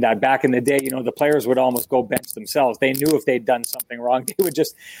games, and that back in the day, the players would almost go bench themselves. They knew if they'd done something wrong, they would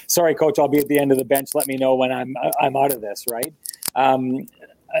just, sorry, coach, I'll be at the end of the bench. Let me know when I'm out of this, right?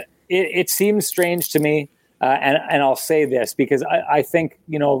 It seems strange to me, and I'll say this because I think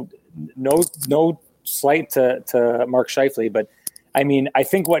no slight to Mark Scheifele, but I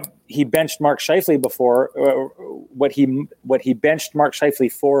think what he benched Mark Scheifele before, what he benched Mark Scheifele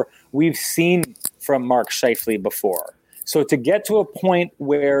for, we've seen from Mark Scheifele before. So to get to a point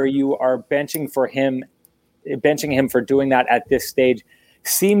where you are benching him for doing that at this stage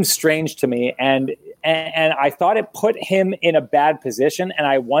seems strange to me, and I thought it put him in a bad position, and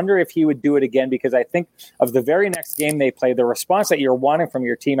I wonder if he would do it again, because I think of the very next game they play, the response that you're wanting from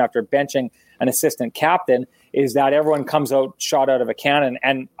your team after benching an assistant captain is that everyone comes out shot out of a cannon,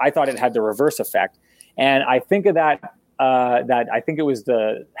 and I thought it had the reverse effect. And I think of that I think it was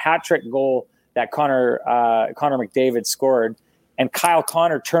the hat trick goal that Connor McDavid scored, and Kyle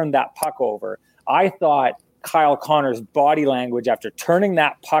Connor turned that puck over. I thought Kyle Connor's body language after turning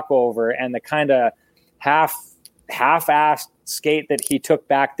that puck over and the kind of half-assed skate that he took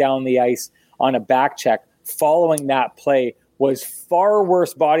back down the ice on a back check following that play was far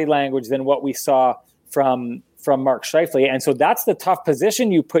worse body language than what we saw from Mark Scheifele. And so that's the tough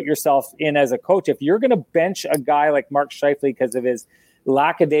position you put yourself in as a coach. If you're going to bench a guy like Mark Scheifele because of his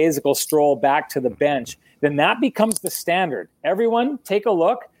lackadaisical stroll back to the bench, then that becomes the standard. Everyone, take a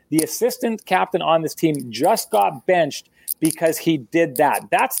look. The assistant captain on this team just got benched because he did that.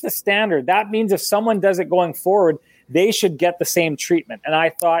 That's the standard. That means if someone does it going forward, they should get the same treatment. And I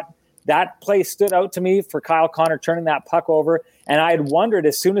thought that play stood out to me for Kyle Connor turning that puck over. And I had wondered,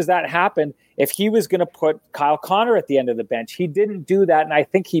 as soon as that happened, if he was going to put Kyle Connor at the end of the bench. He didn't do that. And I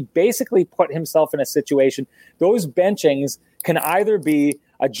think he basically put himself in a situation. Those benchings can either be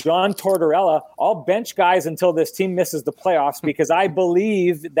a John Tortorella, I'll bench guys until this team misses the playoffs because I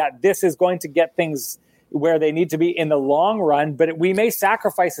believe that this is going to get things where they need to be in the long run, but we may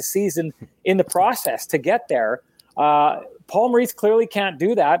sacrifice a season in the process to get there. Paul Maurice clearly can't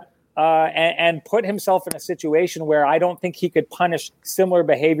do that and put himself in a situation where I don't think he could punish similar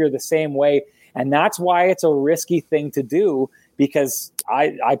behavior the same way. And that's why it's a risky thing to do, because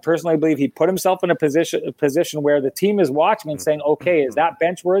I personally believe he put himself in a position where the team is watching and saying, okay, is that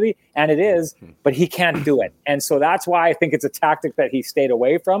bench worthy? And it is, but he can't do it. And so that's why I think it's a tactic that he stayed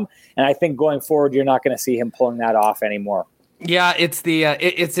away from. And I think going forward, you're not going to see him pulling that off anymore. Yeah, it's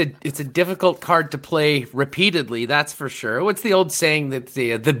a difficult card to play repeatedly. That's for sure. What's the old saying that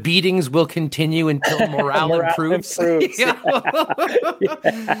the beatings will continue until morale improves? Yeah.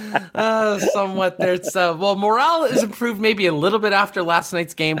 Somewhat. There's morale is improved maybe a little bit after last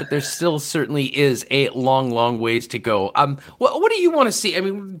night's game, but there still certainly is a long ways to go. What do you want to see? I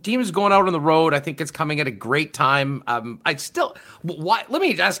mean, teams going out on the road. I think it's coming at a great time. Why? Let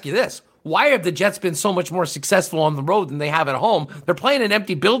me ask you this. Why have the Jets been so much more successful on the road than they have at home? They're playing in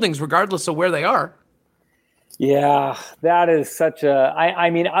empty buildings regardless of where they are. Yeah, that is such a...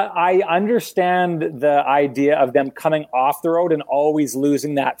 I understand the idea of them coming off the road and always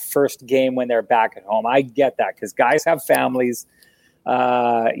losing that first game when they're back at home. I get that because guys have families.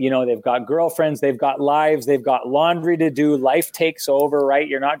 They've got girlfriends, they've got lives, they've got laundry to do. Life takes over, right?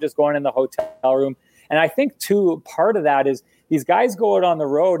 You're not just going in the hotel room. And I think, too, part of that is these guys go out on the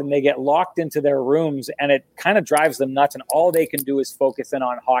road and they get locked into their rooms and it kind of drives them nuts. And all they can do is focus in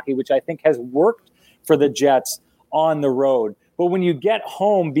on hockey, which I think has worked for the Jets on the road. But when you get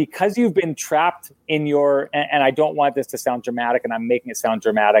home, because you've been trapped in your, and I don't want this to sound dramatic and I'm making it sound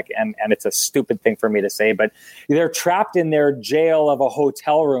dramatic and it's a stupid thing for me to say, but they're trapped in their jail of a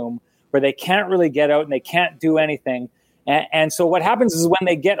hotel room where they can't really get out and they can't do anything. And so what happens is when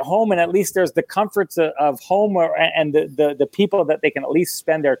they get home, and at least there's the comforts of home and the people that they can at least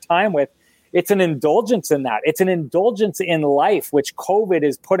spend their time with, it's an indulgence in that. It's an indulgence in life, which COVID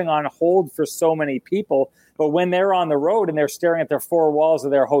is putting on hold for so many people. But when they're on the road and they're staring at their four walls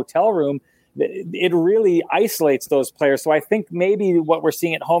of their hotel room, it really isolates those players. So I think maybe what we're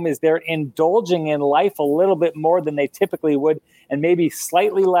seeing at home is they're indulging in life a little bit more than they typically would, and maybe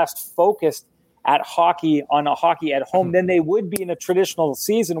slightly less focused at hockey at home than they would be in a traditional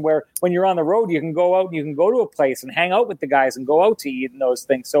season where when you're on the road, you can go out and you can go to a place and hang out with the guys and go out to eat and those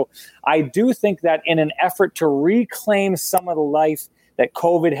things. So I do think that in an effort to reclaim some of the life that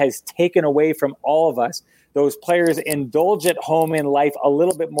COVID has taken away from all of us, those players indulge at home in life a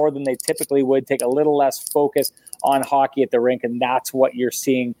little bit more than they typically would, take a little less focus on hockey at the rink. And that's what you're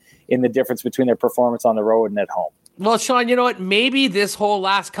seeing in the difference between their performance on the road and at home. Well, Sean, you know what? Maybe this whole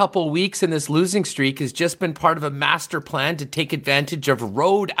last couple weeks in this losing streak has just been part of a master plan to take advantage of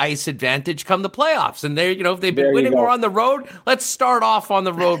road ice advantage come the playoffs. And they've been winning more on the road. Let's start off on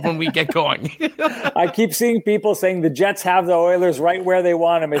the road when we get going. I keep seeing people saying the Jets have the Oilers right where they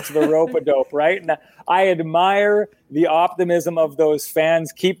want them. It's the rope-a-dope, right? And I admire the optimism of those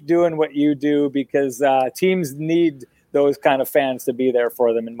fans. Keep doing what you do because teams need those kind of fans to be there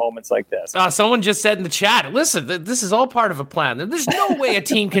for them in moments like this. Someone just said in the chat, listen, this is all part of a plan. There's no way a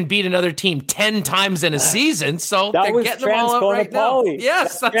team can beat another team 10 times in a season, so that they're getting them all out right now.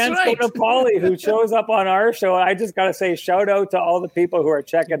 Yes, that's right. Paulie, who shows up on our show. I just got to say, shout out to all the people who are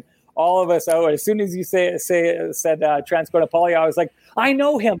checking all of us out. As soon as you said Transcona Paulie, I was like, I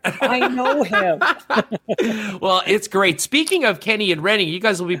know him. Well, it's great. Speaking of Kenny and Rennie, you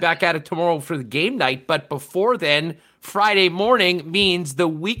guys will be back at it tomorrow for the game night, but before then, Friday morning means the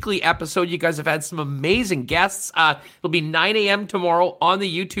weekly episode. You guys have had some amazing guests. It'll be 9 a.m. tomorrow on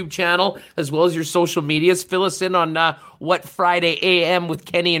the YouTube channel, as well as your social medias. Fill us in on what Friday a.m. with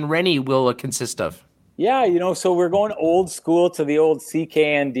Kenny and Rennie will consist of. Yeah, so we're going old school to the old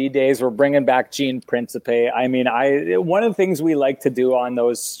CKND days. We're bringing back Gene Principe. I mean, one of the things we like to do on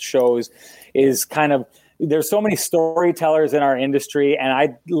those shows is kind of, there's so many storytellers in our industry, and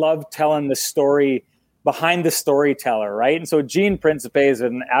I love telling the story behind the storyteller, right? And so Gene Principe is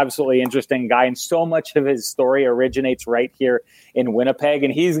an absolutely interesting guy, and so much of his story originates right here in Winnipeg.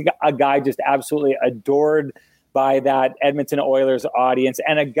 And he's a guy just absolutely adored by that Edmonton Oilers audience,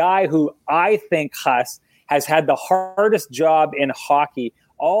 and a guy who I think, Huss, has had the hardest job in hockey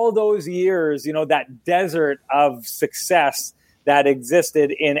all those years, that desert of success that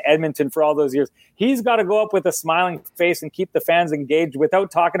existed in Edmonton for all those years. He's got to go up with a smiling face and keep the fans engaged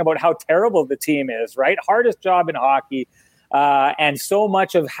without talking about how terrible the team is, right? Hardest job in hockey. And so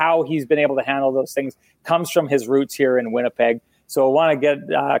much of how he's been able to handle those things comes from his roots here in Winnipeg. So I want to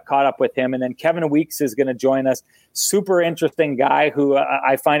get caught up with him. And then Kevin Weeks is going to join us. Super interesting guy who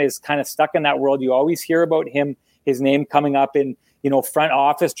I find is kind of stuck in that world. You always hear about him, his name coming up in, front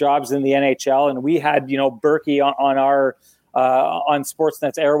office jobs in the NHL. And we had, Berkey on our on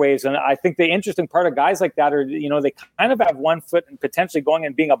Sportsnet's airwaves. And I think the interesting part of guys like that are, they kind of have one foot in potentially going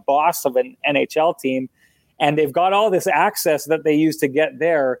and being a boss of an NHL team. And they've got all this access that they use to get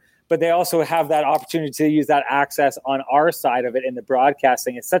there, but they also have that opportunity to use that access on our side of it in the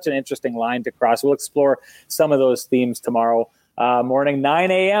broadcasting. It's such an interesting line to cross. We'll explore some of those themes tomorrow morning, 9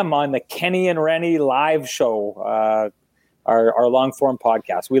 a.m. on the Kenny and Rennie live show. our long form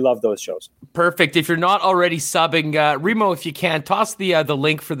podcast. We love those shows. Perfect. If you're not already subbing, Remo, if you can, toss the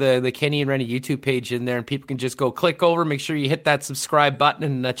link for the Kenny and Rennie YouTube page in there, and people can just go click over. Make sure you hit that subscribe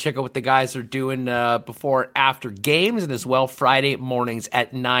button and check out what the guys are doing before and after games, and as well Friday mornings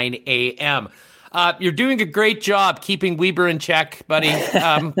at 9 a.m. You're doing a great job keeping Weber in check, buddy.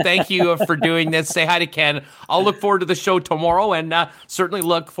 Thank you for doing this. Say hi to Ken. I'll look forward to the show tomorrow, and certainly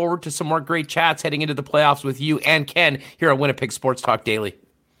look forward to some more great chats heading into the playoffs with you and Ken here on Winnipeg Sports Talk Daily.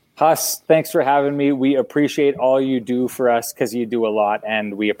 Huss, thanks for having me. We appreciate all you do for us because you do a lot,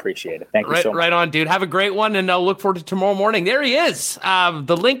 and we appreciate it. Thank you so much. Right on, dude. Have a great one, and I'll look forward to tomorrow morning. There he is.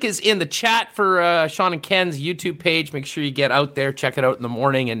 The link is in the chat for Sean and Ken's YouTube page. Make sure you get out there, check it out in the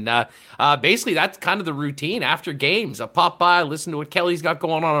morning, and basically that's kind of the routine after games. I pop by, listen to what Kelly's got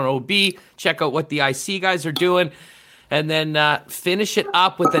going on OB, check out what the IC guys are doing, and then finish it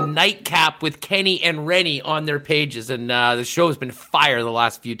up with a nightcap with Kenny and Rennie on their pages. And the show has been fire the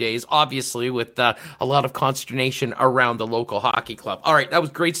last few days, obviously, with a lot of consternation around the local hockey club. All right, that was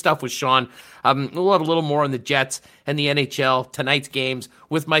great stuff with Sean. We'll have a little more on the Jets and the NHL, tonight's games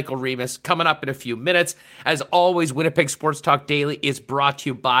with Michael Remus coming up in a few minutes. As always, Winnipeg Sports Talk Daily is brought to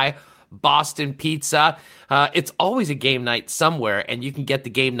you by Boston Pizza. It's always a game night somewhere, and you can get the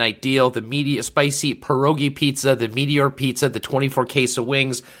game night deal, the media spicy pierogi pizza, the meteor pizza, the 24 case of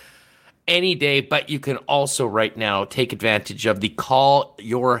wings any day. But you can also right now take advantage of the Call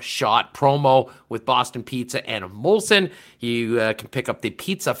Your Shot promo with Boston Pizza and Molson. You can pick up the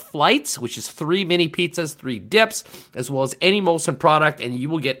pizza flights, which is 3 mini pizzas, 3 dips, as well as any Molson product, and you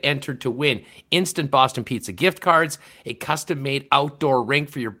will get entered to win instant Boston Pizza gift cards, a custom-made outdoor rink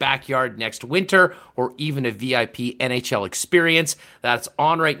for your backyard next winter, or even a VIP NHL experience. That's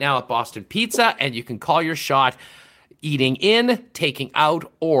on right now at Boston Pizza, and you can call your shot eating in, taking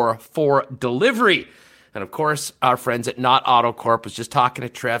out, or for delivery. And of course, our friends at Not Auto Corp was just talking to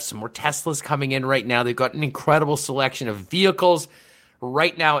Trev. Some more Teslas coming in right now. They've got an incredible selection of vehicles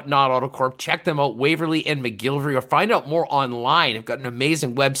right now at Not Auto Corp. Check them out, Waverly and McGillivray, or find out more online. They've got an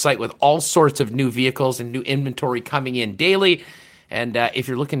amazing website with all sorts of new vehicles and new inventory coming in daily. And if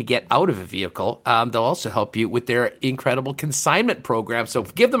you're looking to get out of a vehicle, they'll also help you with their incredible consignment program. So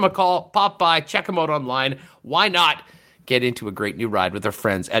give them a call, pop by, check them out online. Why not get into a great new ride with our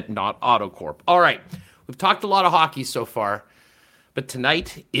friends at Not Auto Corp? All right, we've talked a lot of hockey so far, but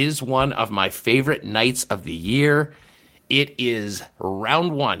tonight is one of my favorite nights of the year. It is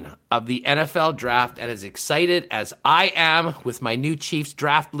round 1 of the NFL draft, and as excited as I am with my new Chiefs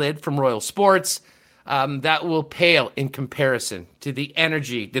draft lid from Royal Sports, that will pale in comparison to the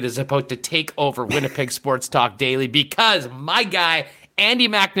energy that is about to take over Winnipeg Sports Talk Daily, because my guy Andy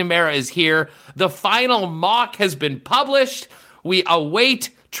McNamara is here. The final mock has been published. We await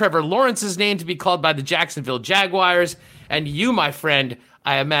Trevor Lawrence's name to be called by the Jacksonville Jaguars, and you, my friend,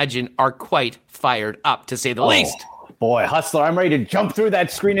 I imagine, are quite fired up, to say the least. Boy, Hustler, I'm ready to jump through that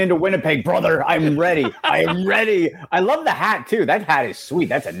screen into Winnipeg, brother. I'm ready. I am ready. I love the hat, too. That hat is sweet.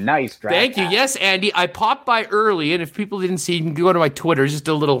 That's a nice draft Thank you. hat. Yes, Andy. I popped by early, and if people didn't see, you can go to my Twitter, just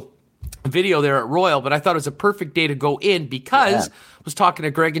a little video there at Royal, but I thought it was a perfect day to go in because I was talking to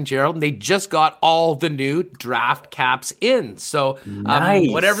Greg and Gerald, and they just got all the new draft caps in. So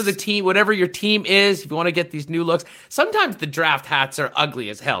Nice. whatever your team is, if you want to get these new looks, sometimes the draft hats are ugly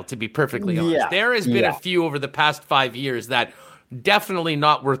as hell, to be perfectly honest. Yeah. There has been a few over the past 5 years that definitely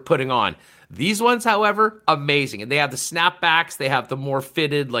not worth putting on. These ones, however, amazing. And they have the snapbacks. They have the more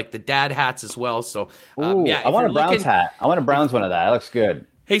fitted, like the dad hats as well. So, I want a Browns hat. I want a Browns one of that. That looks good.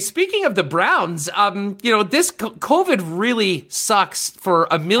 Hey, speaking of the Browns, this COVID really sucks for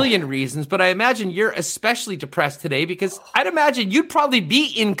a million reasons, but I imagine you're especially depressed today because I'd imagine you'd probably be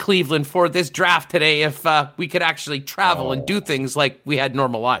in Cleveland for this draft today if we could actually travel and do things like we had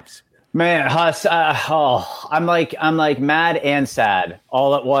normal lives. Man, Huss, I'm like mad and sad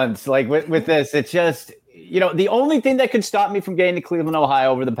all at once. Like with this, it's just, the only thing that could stop me from getting to Cleveland,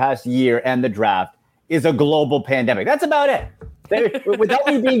 Ohio over the past year and the draft is a global pandemic. That's about it. Without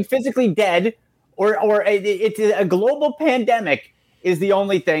me being physically dead, or it's a global pandemic is the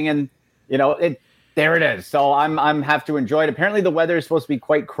only thing, and there it is. So I'm have to enjoy it. Apparently, the weather is supposed to be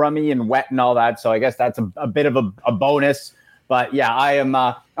quite crummy and wet and all that. So I guess that's a bit of a bonus. But yeah,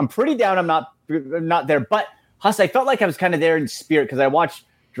 I'm pretty down. I'm not there. But Huss, I felt like I was kind of there in spirit because I watched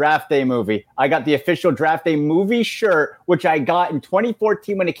Draft Day movie. I got the official Draft Day movie shirt, which I got in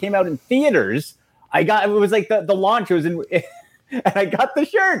 2014 when it came out in theaters. It was like the launch. It was in. And I got the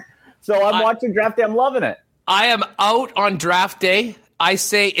shirt. So I'm watching Draft Day. I'm loving it. I am out on Draft Day. I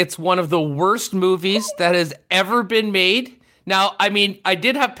say it's one of the worst movies that has ever been made. Now, I mean, I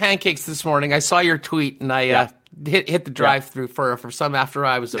did have pancakes this morning. I saw your tweet, and I hit the drive-through for some after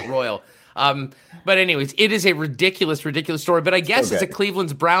I was at Royal. But anyways, it is a ridiculous story. But I guess as a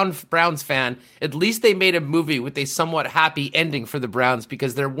Cleveland's Browns fan, at least they made a movie with a somewhat happy ending for the Browns,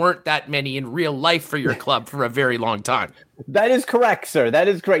 because there weren't that many in real life for your club for a very long time. That is correct, sir. That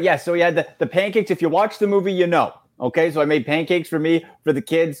is correct. Yes. So we had the pancakes. If you watch the movie, you know. Okay. So I made pancakes for me, for the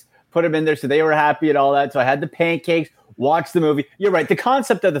kids, put them in there so they were happy and all that. So I had the pancakes, watched the movie. You're right. The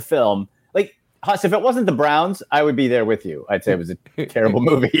concept of the film, like, Huss, if it wasn't the Browns, I would be there with you. I'd say it was a terrible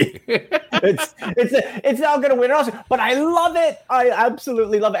movie. It's not going to win an Oscar, but I love it. I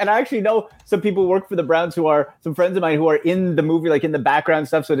absolutely love it. And I actually know some people who work for the Browns some friends of mine who are in the movie, like in the background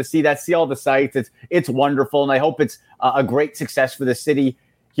stuff. So to see all the sights, it's wonderful. And I hope it's a great success for the city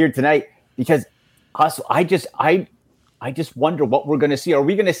here tonight, because Huss, I just wonder what we're going to see. Are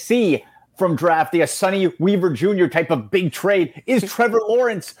we going to see from draft a Sonny Weaver Jr. type of big trade? Is Trevor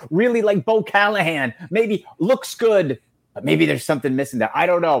Lawrence really like Bo Callahan? Maybe looks good, but maybe there's something missing there. I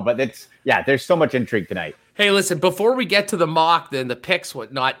don't know, but there's so much intrigue tonight. Hey, listen, before we get to the mock, then the picks,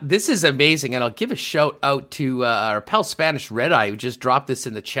 whatnot, this is amazing. And I'll give a shout out to our pal Spanish Red Eye, who just dropped this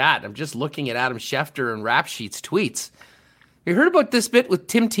in the chat. I'm just looking at Adam Schefter and Rap Sheet's tweets. You heard about this bit with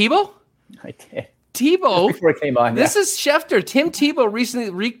Tim Tebow? I did. Tebow, before it came on, this is Schefter. Tim Tebow recently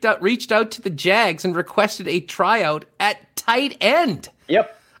reached out to the Jags and requested a tryout at tight end.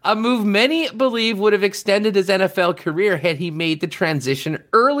 Yep. A move many believe would have extended his NFL career had he made the transition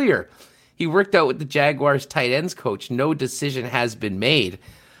earlier. He worked out with the Jaguars tight ends coach. No decision has been made.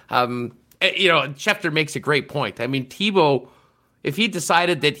 Schefter makes a great point. I mean, Tebow, if he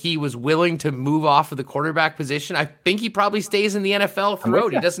decided that he was willing to move off of the quarterback position, I think he probably stays in the NFL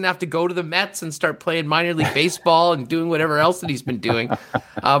throughout. He doesn't have to go to the Mets and start playing minor league baseball and doing whatever else that he's been doing.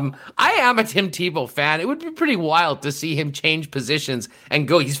 I am a Tim Tebow fan. It would be pretty wild to see him change positions and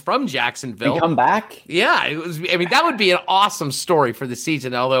go. He's from Jacksonville. And come back? Yeah. That would be an awesome story for the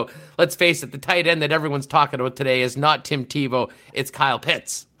season. Although, let's face it, the tight end that everyone's talking about today is not Tim Tebow. It's Kyle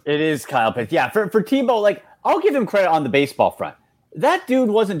Pitts. It is Kyle Pitts. Yeah, for Tebow, like, I'll give him credit on the baseball front. That dude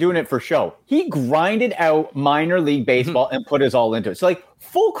wasn't doing it for show. He grinded out minor league baseball and put his all into it. So, like,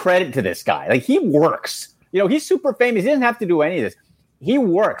 full credit to this guy. Like, he works. He's super famous. He doesn't have to do any of this. He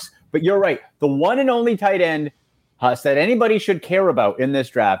works. But you're right. The one and only tight end that anybody should care about in this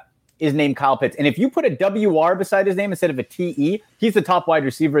draft is named Kyle Pitts. And if you put a WR beside his name instead of a TE, he's the top wide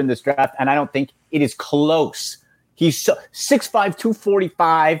receiver in this draft, and I don't think it is close. He's 6'5",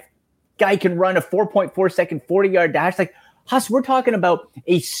 245. Guy can run a 4.4 second 40-yard dash. Like, Huss, we're talking about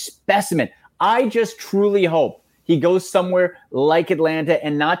a specimen. I just truly hope he goes somewhere like Atlanta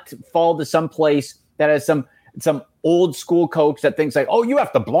and not fall to some place that has some old school coach that thinks like, oh, you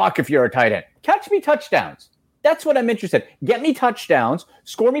have to block if you're a tight end. Catch me touchdowns. That's what I'm interested in. Get me touchdowns,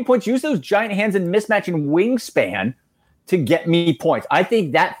 score me points, use those giant hands and mismatching wingspan to get me points. I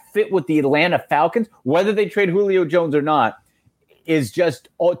think that fit with the Atlanta Falcons, whether they trade Julio Jones or not, is just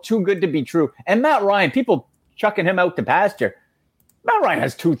too good to be true. And Matt Ryan, people chucking him out to pasture. Matt Ryan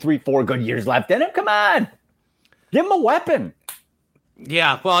has 2, 3, 4 good years left in him. Come on. Give him a weapon.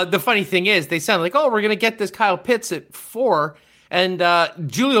 Yeah, well, the funny thing is, they sound like, oh, we're going to get this Kyle Pitts at 4, and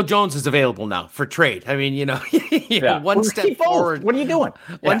Julio Jones is available now for trade. I mean, one step forward. What are you doing?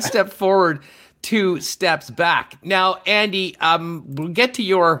 One step forward, 2 steps back. Now, Andy, we'll get to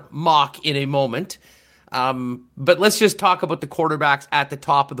your mock in a moment. But let's just talk about the quarterbacks at the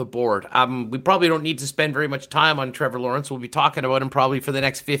top of the board. We probably don't need to spend very much time on Trevor Lawrence. We'll be talking about him probably for the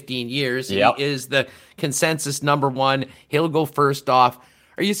next 15 years. Yep. He is the consensus number 1. He'll go first off.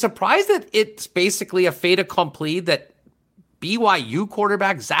 Are you surprised that it's basically a fait accompli that BYU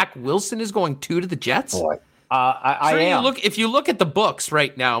quarterback Zach Wilson is going 2 to the Jets? Boy, I am. If you look at the books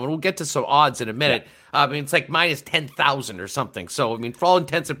right now, and we'll get to some odds in a minute, it's like minus 10,000 or something. So, for all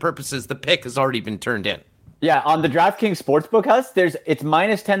intents and purposes, the pick has already been turned in. Yeah, on the DraftKings Sportsbook, Huss, it's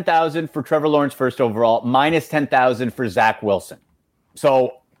minus 10,000 for Trevor Lawrence first overall, minus 10,000 for Zach Wilson.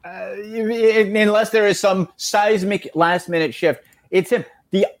 So, unless there is some seismic last-minute shift, it's him.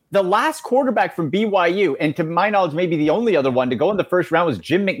 The last quarterback from BYU, and to my knowledge, maybe the only other one to go in the first round was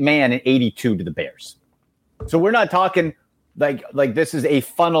Jim McMahon in 82 to the Bears. So we're not talking like this is a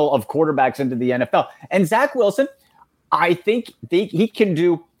funnel of quarterbacks into the NFL. And Zach Wilson, I think he can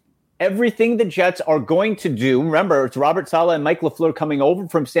do everything the Jets are going to do. Remember, it's Robert Saleh and Mike LaFleur coming over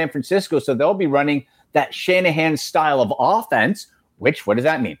from San Francisco, so they'll be running that Shanahan style of offense, which, what does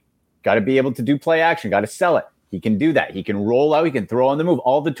that mean? Got to be able to do play action, got to sell it. He can do that. He can roll out, he can throw on the move,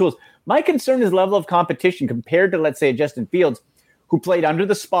 all the tools. My concern is level of competition compared to, let's say, Justin Fields, who played under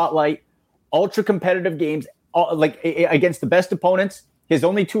the spotlight, ultra competitive games, like against the best opponents. His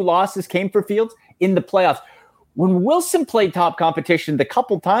only 2 losses came for Fields in the playoffs. When Wilson played top competition the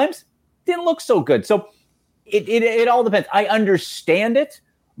couple times, didn't look so good. So it all depends. I understand it,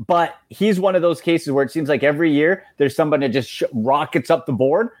 but he's one of those cases where it seems like every year there's somebody that just rockets up the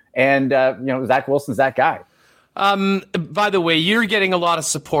board, and Zach Wilson's that guy. By the way, you're getting a lot of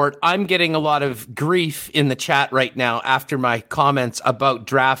support. I'm getting a lot of grief in the chat right now after my comments about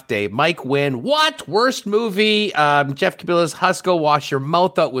Draft Day. Mike Wynn, what? Worst movie? Jeff Cabillas, Husko, wash your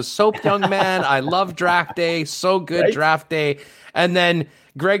mouth out with soap, young man. I love Draft Day. So good, right? Draft Day. And then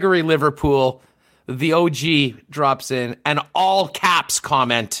Gregory Liverpool, the OG, drops in an all caps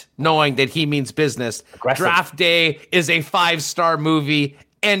comment, knowing that he means business. Aggressive. Draft Day is a 5-star movie.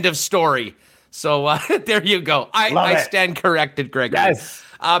 End of story. So there you go. I stand corrected, Gregory. Yes.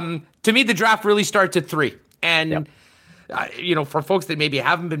 To me, the draft really starts at 3. And, for folks that maybe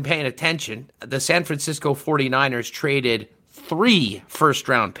haven't been paying attention, the San Francisco 49ers traded 3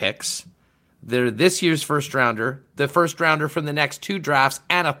 first-round picks. They're this year's first-rounder, the first-rounder from the next 2 drafts,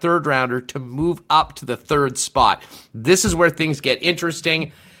 and a third-rounder to move up to the 3rd spot. This is where things get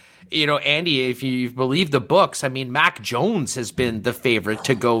interesting. Andy, if you believe the books, I mean, Mac Jones has been the favorite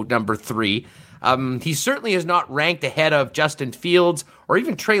to go number 3. He certainly is not ranked ahead of Justin Fields or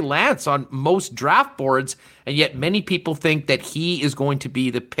even Trey Lance on most draft boards, and yet many people think that he is going to be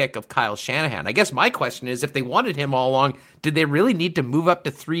the pick of Kyle Shanahan. I guess my question is, if they wanted him all along, did they really need to move up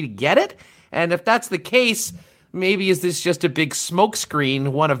to 3 to get it? And if that's the case, maybe is this just a big smokescreen,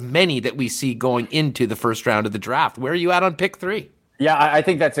 one of many that we see going into the first round of the draft? Where are you at on pick 3? Yeah, I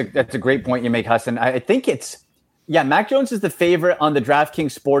think that's a great point you make, Hassan. I think Mac Jones is the favorite on the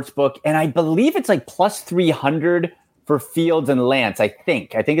DraftKings Sportsbook, and I believe it's like plus 300 for Fields and Lance, I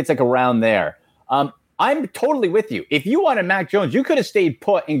think. I think it's like around there. I'm totally with you. If you wanted Mac Jones, you could have stayed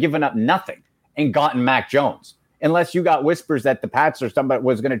put and given up nothing and gotten Mac Jones, unless you got whispers that the Pats or somebody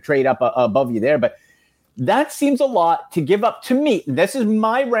was going to trade up above you there. But that seems a lot to give up to me. This is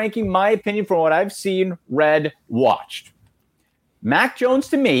my ranking, my opinion from what I've seen, read, watched. Mac Jones,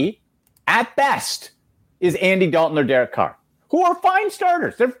 to me, at best, is Andy Dalton or Derek Carr, who are fine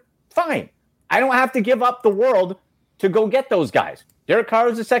starters. They're fine. I don't have to give up the world to go get those guys. Derek Carr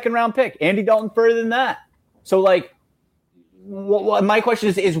is a second-round pick. Andy Dalton further than that. So, my question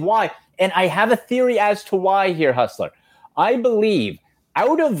is why? And I have a theory as to why here, Hustler. I believe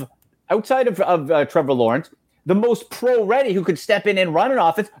outside of Trevor Lawrence, the most pro-ready who could step in and run an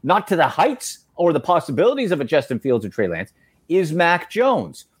offense, not to the heights or the possibilities of a Justin Fields or Trey Lance, is Mac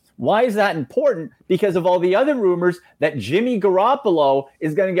Jones. Why is that important? Because of all the other rumors that Jimmy Garoppolo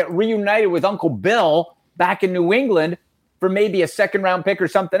is going to get reunited with Uncle Bill back in New England for maybe a second-round pick or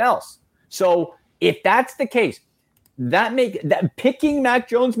something else. So if that's the case, that picking Mac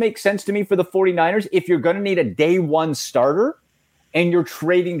Jones makes sense to me for the 49ers if you're going to need a day one starter and you're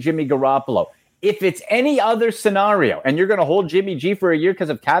trading Jimmy Garoppolo. If it's any other scenario and you're going to hold Jimmy G for a year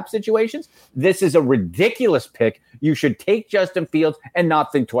because of cap situations, this is a ridiculous pick. You should take Justin Fields and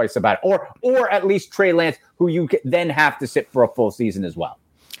not think twice about it. Or at least Trey Lance, who you then have to sit for a full season as well,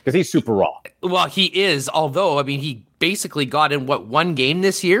 because he's super raw. Well, he is, although, I mean, he basically got in, one game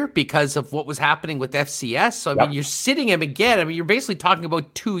this year because of what was happening with FCS. So, I mean, you're sitting him again. I mean, you're basically talking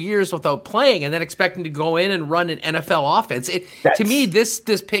about 2 years without playing and then expecting to go in and run an NFL offense. To me, this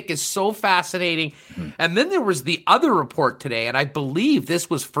pick is so fascinating. Mm-hmm. And then there was the other report today, and I believe this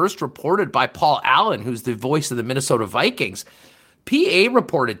was first reported by Paul Allen, who's the voice of the Minnesota Vikings. PA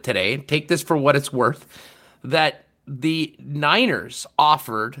reported today, take this for what it's worth, that the Niners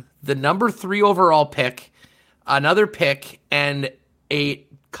offered the number 3 overall pick, another pick, and a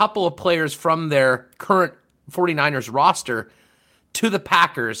couple of players from their current 49ers roster to the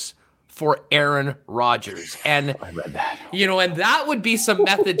Packers for Aaron Rodgers. And I read that. And that would be some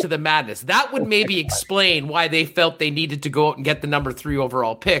method to the madness. That would maybe explain why they felt they needed to go out and get the number 3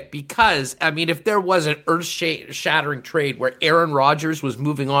 overall pick. Because, I mean, if there was an earth-shattering trade where Aaron Rodgers was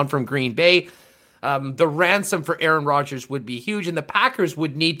moving on from Green Bay, the ransom for Aaron Rodgers would be huge, and the Packers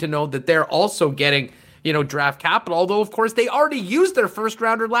would need to know that they're also getting, draft capital. Although, of course, they already used their first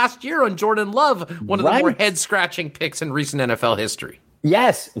rounder last year on Jordan Love, one of the more head-scratching picks in recent NFL history.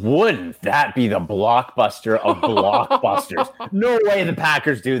 Yes, wouldn't that be the blockbuster of blockbusters? No way the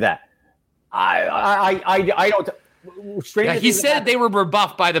Packers do that. I don't. He said they were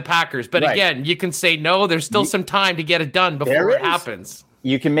rebuffed by the Packers, but again, you can say no. There's still some time to get it done before it happens.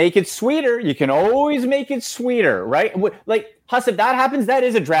 You can make it sweeter. You can always make it sweeter, right? Like, Huss, if that happens, that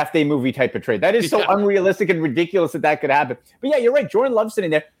is a draft day movie type of trade. That is so unrealistic and ridiculous that could happen. But yeah, you're right. Jordan Love's sitting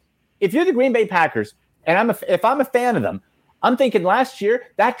there. If you're the Green Bay Packers, and if I'm a fan of them, I'm thinking last year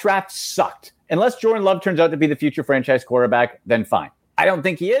that draft sucked. Unless Jordan Love turns out to be the future franchise quarterback, then fine. I don't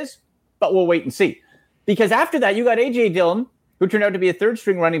think he is, but we'll wait and see. Because after that, you got A.J. Dillon, who turned out to be a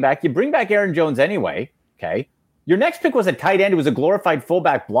third-string running back. You bring back Aaron Jones anyway, okay? Your next pick was a tight end who was a glorified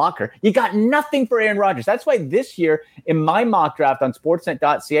fullback blocker. You got nothing for Aaron Rodgers. That's why this year in my mock draft on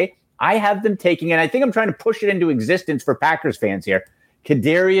sportsnet.ca, I have them taking, and I think I'm trying to push it into existence for Packers fans here,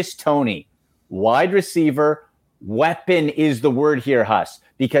 Kadarius Toney, wide receiver. Weapon is the word here, Huss,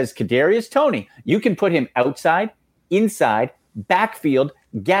 because Kadarius Toney, you can put him outside, inside, backfield,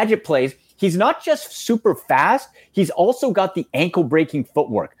 gadget plays. He's not just super fast. He's also got the ankle-breaking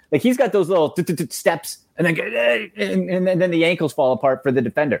footwork. Like he's got those little steps, and then the ankles fall apart for the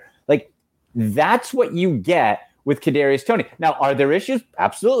defender. Like that's what you get with Kadarius Toney. Now, are there issues?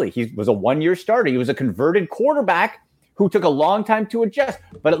 Absolutely. He was a one-year starter. He was a converted quarterback who took a long time to adjust.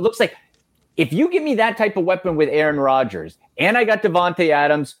 But it looks like if you give me that type of weapon with Aaron Rodgers, and I got Devontae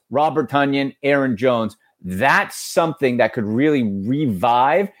Adams, Robert Tonyan, Aaron Jones, that's something that could really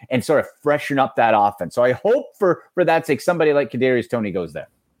revive and sort of freshen up that offense. So I hope for that sake, somebody like Kadarius Toney goes there.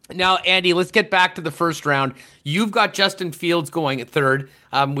 Now, Andy, let's get back to the first round. You've got Justin Fields going at third,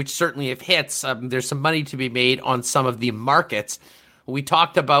 which certainly if hits, there's some money to be made on some of the markets. We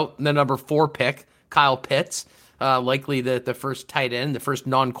talked about the number 4 pick, Kyle Pitts, likely the first tight end, the first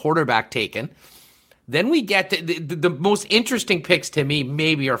non-quarterback taken. Then we get to the most interesting picks to me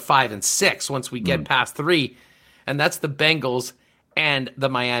maybe are 5 and 6 once we get past 3, and that's the Bengals and the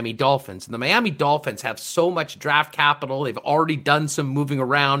Miami Dolphins. And the Miami Dolphins have so much draft capital. They've already done some moving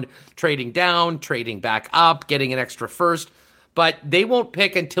around, trading down, trading back up, getting an extra first, but they won't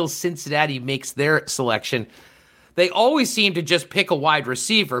pick until Cincinnati makes their selection. They always seem to just pick a wide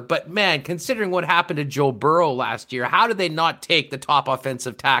receiver, but man, considering what happened to Joe Burrow last year, how did they not take the top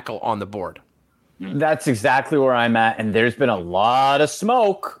offensive tackle on the board? That's exactly where I'm at, and there's been a lot of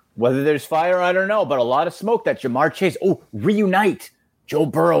smoke. Whether there's fire, I don't know, but a lot of smoke that Jamar Chase, reunite Joe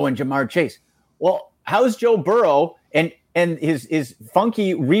Burrow and Jamar Chase. Well, how's Joe Burrow and his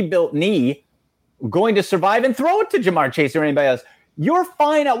funky rebuilt knee going to survive and throw it to Jamar Chase or anybody else? You're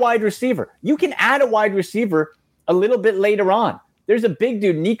fine at wide receiver. You can add a wide receiver a little bit later on. There's a big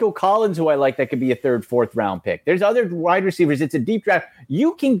dude, Nico Collins, who I like that could be a 3rd, 4th round pick. There's other wide receivers. It's a deep draft.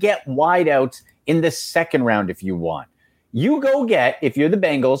 You can get wideouts in the 2nd round if you want. You go get, if you're the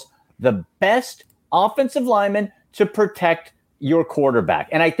Bengals, the best offensive lineman to protect your quarterback.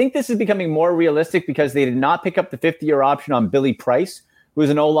 And I think this is becoming more realistic because they did not pick up the 50-year option on Billy Price, who is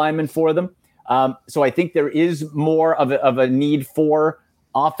an O-lineman for them. So I think there is more of a need for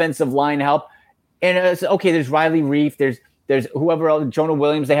offensive line help. And it's okay, there's Riley Reif, there's whoever else, Jonah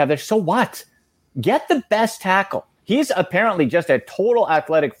Williams they have there. So what? Get the best tackle. He's apparently just a total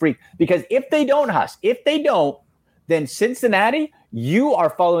athletic freak because if they don't, then Cincinnati, you are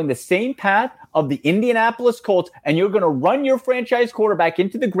following the same path of the Indianapolis Colts, and you're going to run your franchise quarterback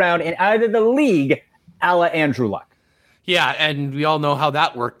into the ground and out of the league, a la Andrew Luck. Yeah, and we all know how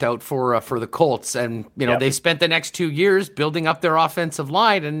that worked out for the Colts. And, they spent the next 2 years building up their offensive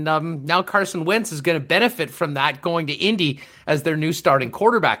line, and now Carson Wentz is going to benefit from that going to Indy as their new starting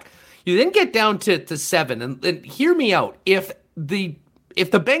quarterback. You then get down to 7, and hear me out. If the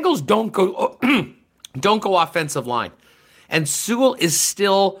Bengals don't go offensive line, and Sewell is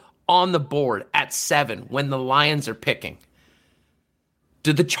still on the board at 7 when the Lions are picking,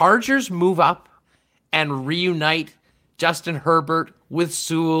 do the Chargers move up and reunite Justin Herbert with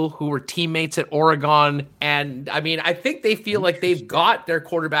Sewell, who were teammates at Oregon? And I think they feel like they've got their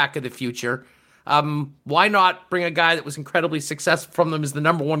quarterback of the future. Why not bring a guy that was incredibly successful from them as the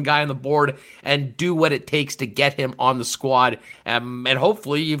number 1 guy on the board and do what it takes to get him on the squad? And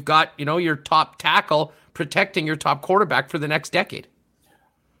hopefully you've got, your top tackle protecting your top quarterback for the next decade.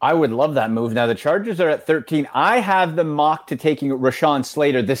 I would love that move. Now the Chargers are at 13. I have them mocked to taking Rashawn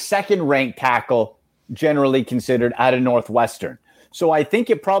Slater, the 2nd-ranked tackle generally considered out of Northwestern. So I think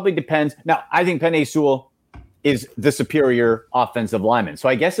it probably depends. Now, I think Penei Sewell is the superior offensive lineman. So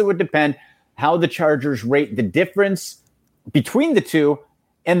I guess it would depend how the Chargers rate the difference between the two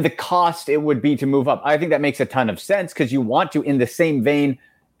and the cost it would be to move up. I think that makes a ton of sense because you want to, in the same vein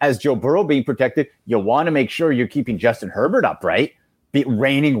as Joe Burrow being protected, you want to make sure you're keeping Justin Herbert upright, the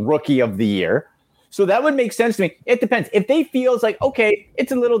reigning rookie of the year. So that would make sense to me. It depends. If they feel like, okay,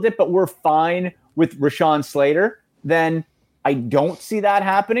 it's a little dip, but we're fine with Rashawn Slater, then I don't see that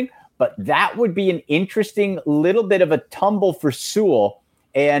happening. But that would be an interesting little bit of a tumble for Sewell.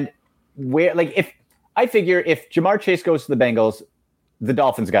 And if Jamar Chase goes to the Bengals, the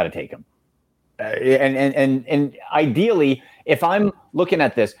Dolphins got to take him. And ideally, if I'm looking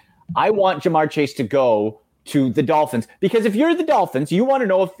at this, I want Jamar Chase to go to the Dolphins because if you're the Dolphins, you want to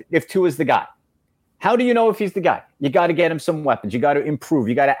know if Tua is the guy. How do you know if he's the guy? You got to get him some weapons. You got to improve.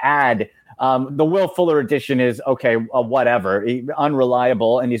 You got to add The Will Fuller edition is, okay, whatever,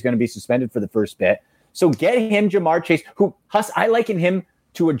 unreliable, and he's going to be suspended for the first bit. So get him Jamar Chase, who, I liken him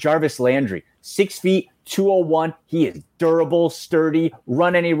to a Jarvis Landry. 6 feet, 201. He is durable, sturdy,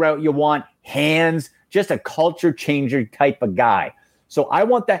 run any route you want, hands, just a culture changer type of guy. So I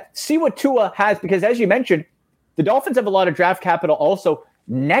want that. See what Tua has, because as you mentioned, the Dolphins have a lot of draft capital also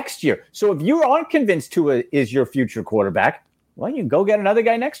next year. So if you aren't convinced Tua is your future quarterback, well, you can go get another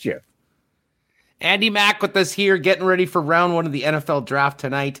guy next year. Andy Mack with us here, getting ready for round 1 of the NFL draft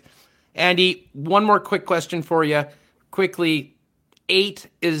tonight. Andy, one more quick question for you. Quickly, 8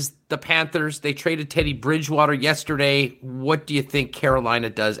 is the Panthers. They traded Teddy Bridgewater yesterday. What do you think Carolina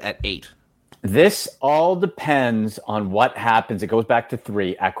does at 8? This all depends on what happens. It goes back to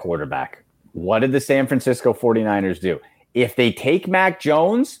 3 at quarterback. What did the San Francisco 49ers do? If they take Mac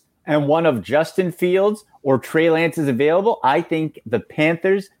Jones and one of Justin Fields or Trey Lance is available, I think the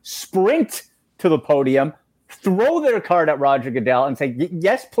Panthers sprint to the podium, throw their card at Roger Goodell and say,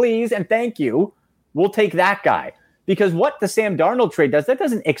 yes, please, and thank you. We'll take that guy. Because what the Sam Darnold trade does, that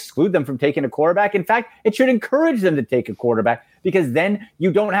doesn't exclude them from taking a quarterback. In fact, it should encourage them to take a quarterback, because then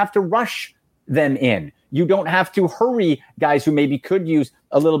you don't have to rush them in. You don't have to hurry guys who maybe could use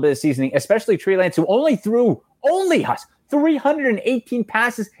a little bit of seasoning, especially Trey Lance, who only threw 318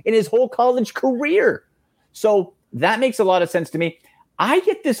 passes in his whole college career. So that makes a lot of sense to me. I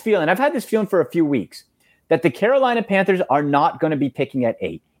get this feeling, I've had this feeling for a few weeks, that the Carolina Panthers are not going to be picking at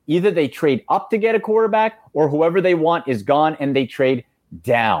 8. Either they trade up to get a quarterback, or whoever they want is gone and they trade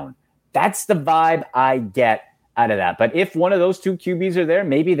down. That's the vibe I get out of that. But if one of those 2 QBs are there,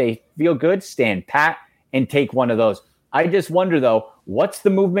 maybe they feel good, stand pat, and take one of those. I just wonder, though, what's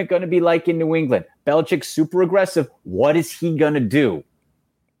the movement going to be like in New England? Belichick's super aggressive. What is he going to do?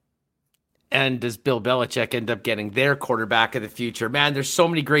 And does Bill Belichick end up getting their quarterback of the future? Man, there's so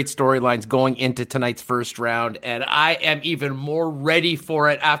many great storylines going into tonight's first round, and I am even more ready for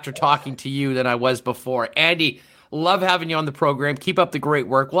it after talking to you than I was before. Andy, love having you on the program. Keep up the great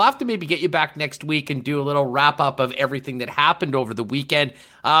work. We'll have to maybe get you back next week and do a little wrap-up of everything that happened over the weekend.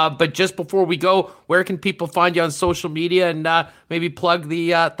 But just before we go, where can people find you on social media, and maybe plug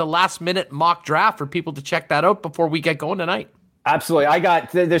the last-minute mock draft for people to check that out before we get going tonight? Absolutely.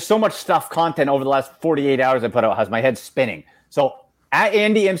 There's so much content over the last 48 hours I put out, has my head spinning. So at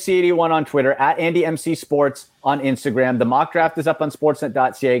AndyMC81 on Twitter, at AndyMC Sports on Instagram. The mock draft is up on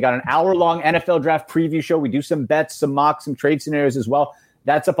sportsnet.ca. Got an hour-long NFL draft preview show. We do some bets, some mocks, some trade scenarios as well.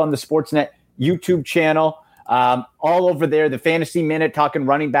 That's up on the Sportsnet YouTube channel. All over there. The Fantasy Minute talking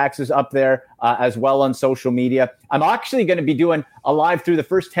running backs is up there as well on social media. I'm actually going to be doing a live through the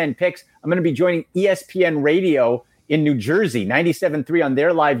first 10 picks. I'm going to be joining ESPN Radio in New Jersey, 97.3 on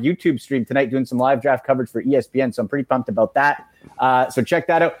their live YouTube stream tonight, doing some live draft coverage for ESPN. So I'm pretty pumped about that. So check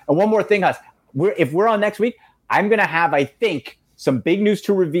that out. And one more thing, Huss, if we're on next week, I'm going to have, I think, some big news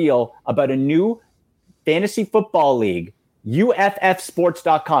to reveal about a new fantasy football league,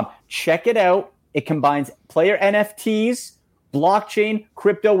 UFFsports.com. Check it out. It combines player NFTs, blockchain,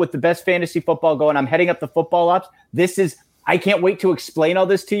 crypto with the best fantasy football going. I'm heading up the football ops. I can't wait to explain all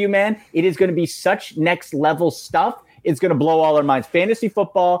this to you, man. It is going to be such next level stuff. It's going to blow all our minds. Fantasy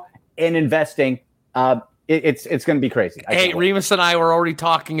football and investing. It's going to be crazy. Hey, Remus and I were already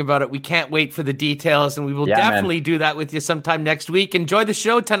talking about it. We can't wait for the details, and we will definitely do that with you sometime next week. Enjoy the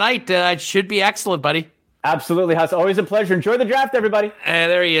show tonight. It should be excellent, buddy. Absolutely, Huss. Always a pleasure. Enjoy the draft, everybody.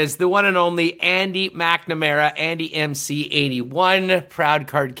 There he is, the one and only Andy McNamara, Andy MC81, proud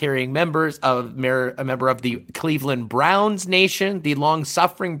card-carrying a member of the Cleveland Browns Nation, the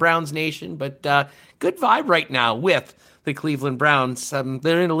long-suffering Browns Nation, but good vibe right now with the Cleveland Browns.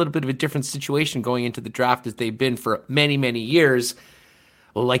 They're in a little bit of a different situation going into the draft as they've been for many, many years,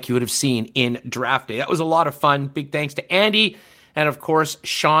 like you would have seen in draft day. That was a lot of fun. Big thanks to Andy and, of course,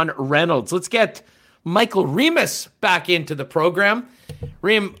 Sean Reynolds. Let's get Michael Remus back into the program.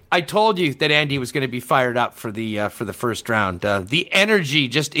 Reem, I told you that Andy was going to be fired up for the first round. The energy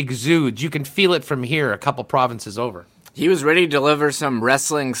just exudes. You can feel it from here, a couple provinces over. He was ready to deliver some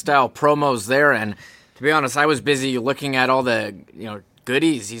wrestling-style promos there, and to be honest, I was busy looking at all the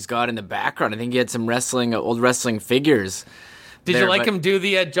goodies he's got in the background. I think he had some old wrestling figures. Did you like him do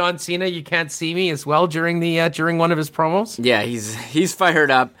the John Cena "You Can't See Me" as well during one of his promos? Yeah, he's fired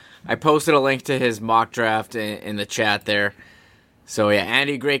up. I posted a link to his mock draft in the chat there. So yeah,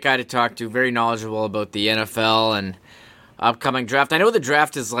 Andy, great guy to talk to, very knowledgeable about the NFL and upcoming draft. I know the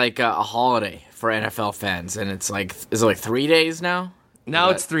draft is like a holiday for NFL fans, and is it like 3 days now? Now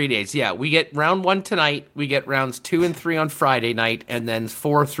it's 3 days, yeah. We get round 1 tonight, we get rounds 2 and 3 on Friday night, and then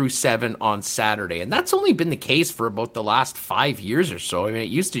 4 through 7 on Saturday. And that's only been the case for about the last 5 years or so. I mean, it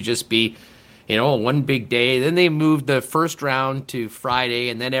used to just be one big day. Then they moved the first round to Friday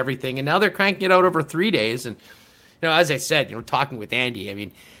and then everything. And now they're cranking it out over 3 days. And, as I said, talking with Andy, I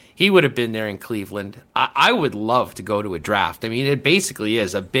mean, he would have been there in Cleveland. I would love to go to a draft. I mean, it basically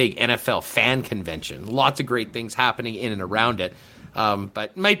is a big NFL fan convention. Lots of great things happening in and around it.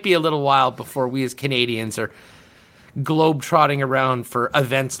 But it might be a little while before we as Canadians are globe-trotting around for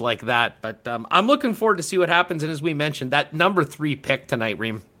events like that. But I'm looking forward to see what happens. And as we mentioned, that number 3 pick tonight,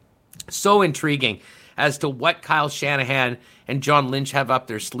 Reem, so intriguing as to what Kyle Shanahan and John Lynch have up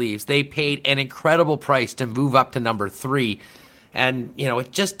their sleeves. They paid an incredible price to move up to number 3. And,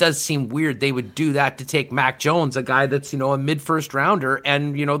 it just does seem weird they would do that to take Mac Jones, a guy that's, a mid-first rounder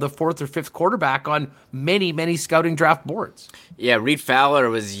and, the 4th or 5th quarterback on many, many scouting draft boards. Yeah, Reed Fowler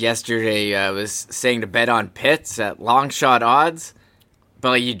was yesterday was saying to bet on Pitts at long shot odds.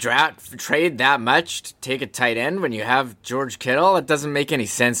 But you trade that much to take a tight end when you have George Kittle? It doesn't make any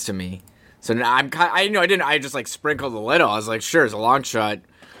sense to me. So I just sprinkled a little. I was like, sure, it's a long shot.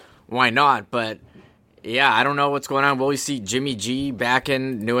 Why not? But yeah, I don't know what's going on. Will we see Jimmy G back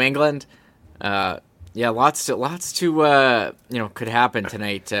in New England? Lots to could happen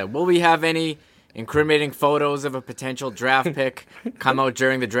tonight. Will we have any incriminating photos of a potential draft pick come out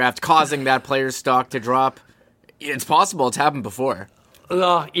during the draft, causing that player's stock to drop? It's possible. It's happened before.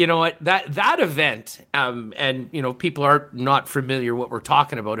 You know what? That event, and people are not familiar what we're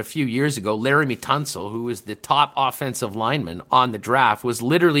talking about. A few years ago, Laramie Tunsil, who was the top offensive lineman on the draft, was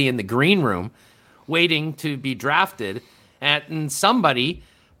literally in the green room waiting to be drafted, and somebody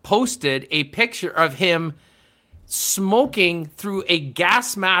posted a picture of him smoking through a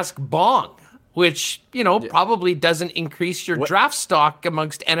gas mask bong, which probably doesn't increase your draft stock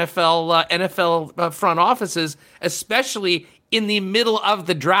amongst NFL front offices, especially in the middle of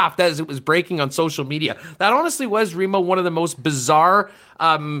the draft as it was breaking on social media. That honestly was, Remo, one of the most bizarre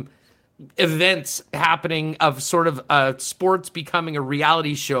events happening of sort of sports becoming a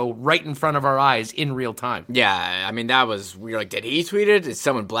reality show right in front of our eyes in real time. Yeah, I mean, we were like, did he tweet it? Is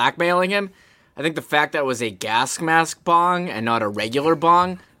someone blackmailing him? I think the fact that it was a gas mask bong and not a regular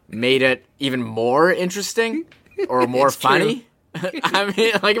bong made it even more interesting or more funny. I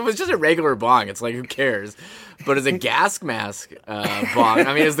mean, if it was just a regular bong, it's like, who cares? But as a gas mask bong,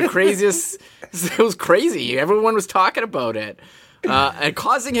 I mean, it's the craziest. It was crazy. Everyone was talking about it. And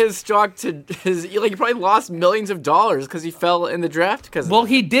causing his stock to he probably lost millions of dollars because he fell in the draft.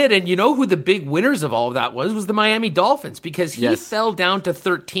 He did, and you know who the big winners of all of that was the Miami Dolphins, because he fell down to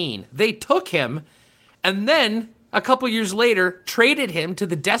 13. They took him, and then a couple years later traded him to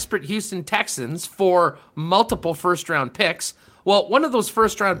the desperate Houston Texans for multiple first-round picks. Well, one of those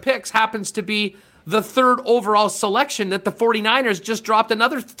first-round picks happens to be the 3rd overall selection that the 49ers just dropped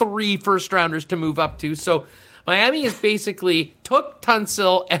another 3 first-rounders to move up to. So Miami has basically took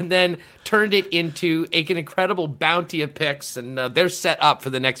Tunsil and then turned it into an incredible bounty of picks, and they're set up for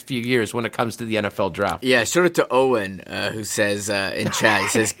the next few years when it comes to the NFL draft. Yeah, shout out to Owen, who says in chat, he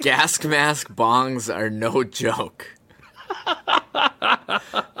says, gas mask bongs are no joke.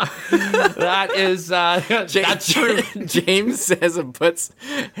 That is that's true. James says it puts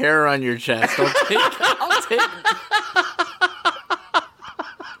hair on your chest.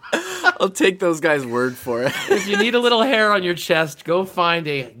 I'll take those guys' word for it. If you need a little hair on your chest, go find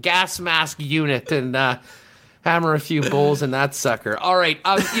a gas mask unit and hammer a few bowls in that sucker. All right,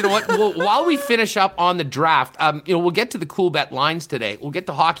 you know what? While we finish up on the draft, we'll get to the cool bet lines today. We'll get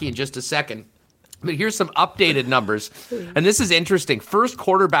to hockey in just a second. But here's some updated numbers, and this is interesting. First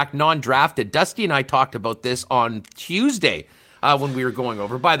quarterback non-drafted. Dusty and I talked about this on Tuesday when we were going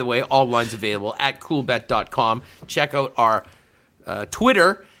over. By the way, all lines available at coolbet.com. Check out our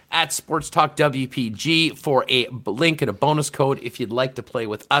Twitter at SportsTalkWPG for a link and a bonus code if you'd like to play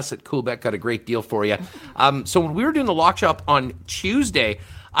with us at Coolbet. Got a great deal for you. So when we were doing the lock shop on Tuesday,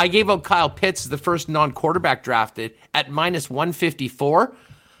 I gave out Kyle Pitts as the first non-quarterback drafted at minus 154.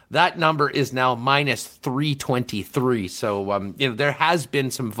 That number is now minus 323. So, there has been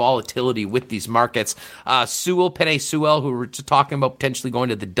some volatility with these markets. Penei Sewell, who we're talking about potentially going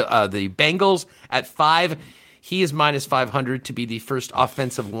to the Bengals at 5. He is minus 500 to be the first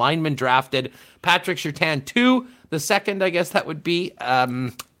offensive lineman drafted. Patrick Surtain, 2, the second, I guess that would be.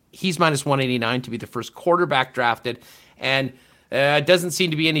 He's minus 189 to be the first quarterback drafted. And it doesn't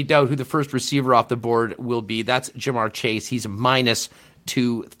seem to be any doubt who the first receiver off the board will be. That's Jamar Chase. He's minus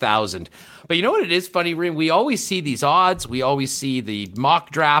 2,000. But you know what it is funny, Reem? We always see these odds. We always see the mock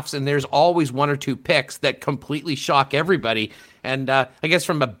drafts, and there's always 1 or 2 picks that completely shock everybody. And I guess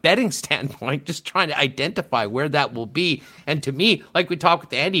from a betting standpoint, just trying to identify where that will be. And to me, like we talked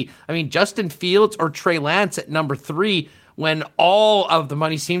with Andy, I mean, Justin Fields or Trey Lance at number 3 when all of the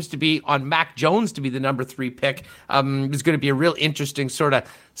money seems to be on Mac Jones to be the number 3 pick. There's going to be a real interesting sort of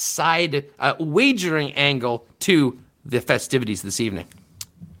side wagering angle to the festivities this evening.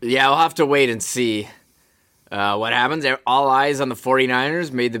 Yeah, we'll have to wait and see what happens. All eyes on the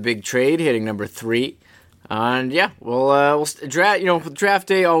 49ers, made the big trade, hitting number 3. And yeah, we'll draft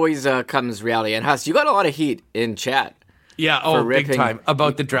day always comes reality. And Huss, you got a lot of heat in chat. Yeah, big time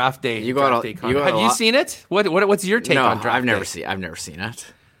about the draft day. Have you seen it? What's your take on draft day? I've never seen it.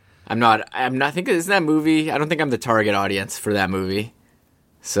 I'm not thinking, isn't that movie? I don't think I'm the target audience for that movie.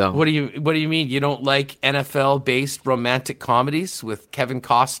 So what do you mean you don't like NFL based romantic comedies with Kevin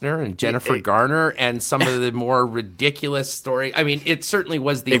Costner and Jennifer Garner and some of the more ridiculous story? I mean, it certainly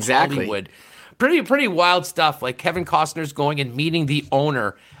was the Hollywood. Pretty wild stuff, like Kevin Costner's going and meeting the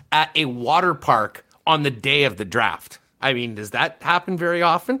owner at a water park on the day of the draft. I mean, does that happen very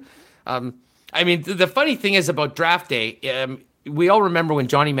often? I mean, the funny thing is about draft day, we all remember when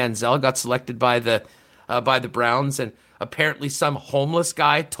Johnny Manziel got selected by the Browns, and apparently some homeless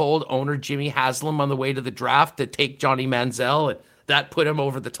guy told owner Jimmy Haslam on the way to the draft to take Johnny Manziel, and that put him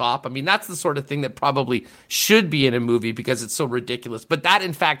over the top. I mean, that's the sort of thing that probably should be in a movie because it's so ridiculous. But that,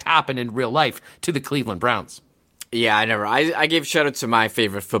 in fact, happened in real life to the Cleveland Browns. Yeah, I gave shout out to my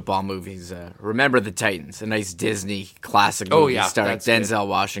favorite football movies. Remember the Titans, a nice Disney classic movie starring Denzel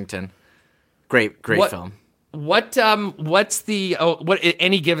Washington. Great film. What's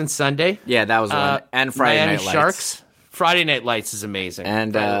Any Given Sunday? Yeah, that was one. And Friday Miami Night Lights. Sharks. Friday Night Lights is amazing.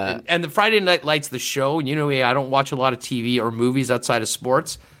 And the Friday Night Lights, the show, and I don't watch a lot of TV or movies outside of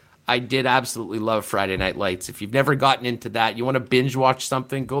sports. I did absolutely love Friday Night Lights. If you've never gotten into that, you want to binge watch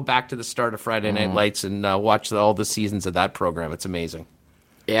something, go back to the start of Friday Night Lights and watch all the seasons of that program. It's amazing.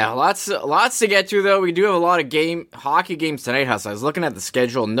 Yeah, lots to get to, though. We do have a lot of hockey games tonight, Huss. I was looking at the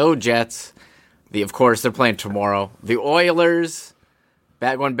schedule. No Jets. Of course, they're playing tomorrow. The Oilers,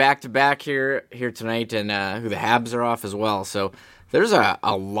 going back-to-back here tonight, and who the Habs are off as well. So there's a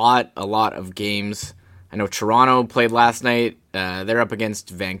lot of games. I know Toronto played last night. They're up against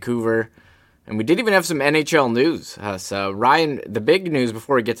Vancouver. And we did even have some NHL news. So the big news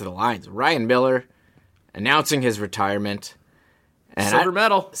before we get to the lines, Ryan Miller announcing his retirement. And Silver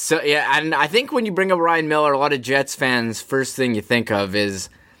medal. So yeah, and I think when you bring up Ryan Miller, a lot of Jets fans, first thing you think of is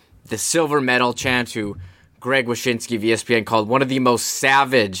the silver medal chant, who Greg Wyshynski of ESPN called one of the most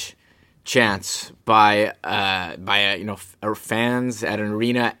savage chants by fans at an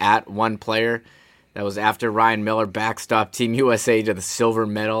arena at one player. That was after Ryan Miller backstopped Team USA to the silver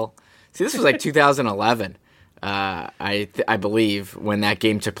medal. See, this was like 2011, I believe, when that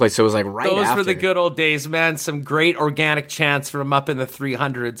game took place. So it was like right Those after. were the good old days, man. Some great organic chants from up in the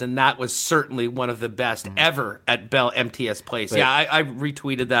 300s, and that was certainly one of the best ever at Bell MTS Place. Yeah, I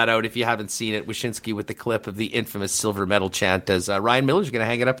retweeted that out if you haven't seen it. Wyshynski with the clip of the infamous silver medal chant as Ryan Miller's going to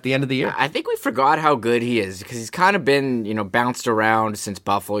hang it up at the end of the year. I think we forgot how good he is because he's kind of been, bounced around since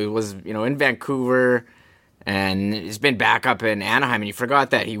Buffalo. He was, in Vancouver. And he's been back up in Anaheim, and you forgot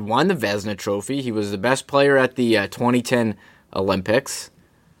that he won the Vezina Trophy. He was the best player at the 2010 Olympics.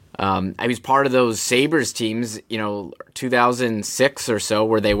 He was part of those Sabres teams, 2006 or so,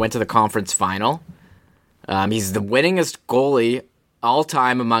 where they went to the conference final. He's the winningest goalie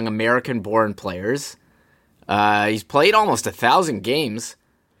all-time among American-born players. He's played almost 1,000 games.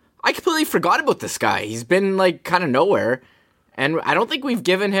 I completely forgot about this guy. He's been, kind of nowhere. And I don't think we've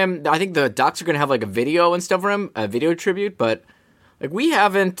given him. I think the Ducks are going to have a video and stuff for him, a video tribute. But we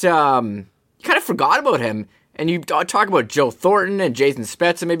haven't. Kind of forgot about him. And you talk about Joe Thornton and Jason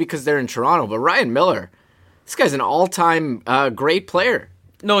Spezza, maybe because they're in Toronto. But Ryan Miller, this guy's an all-time great player.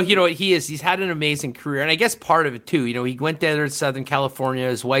 No, he is. He's had an amazing career, and I guess part of it too. He went down there to Southern California.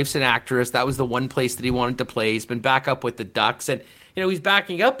 His wife's an actress. That was the one place that he wanted to play. He's been back up with the Ducks, and he's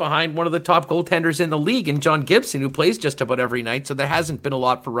backing up behind one of the top goaltenders in the league, and John Gibson, who plays just about every night. So there hasn't been a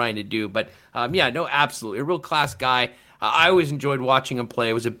lot for Ryan to do. But absolutely, a real class guy. I always enjoyed watching him play.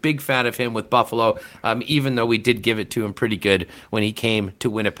 I was a big fan of him with Buffalo, even though we did give it to him pretty good when he came to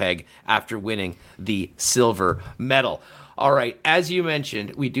Winnipeg after winning the silver medal. All right, as you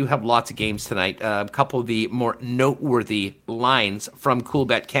mentioned, we do have lots of games tonight. A couple of the more noteworthy lines from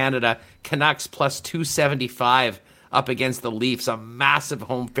Coolbet Canada. Canucks plus 275 up against the Leafs, a massive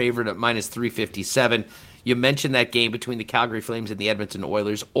home favorite at minus 357. You mentioned that game between the Calgary Flames and the Edmonton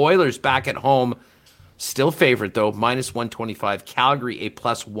Oilers. Oilers back at home, still favorite though, minus 125. Calgary a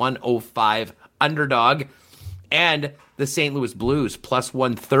plus 105 underdog. And the St. Louis Blues plus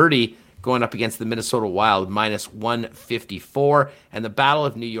 130 going up against the Minnesota Wild, minus 154. And the Battle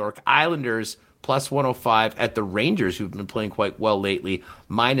of New York, Islanders plus 105 at the Rangers, who've been playing quite well lately,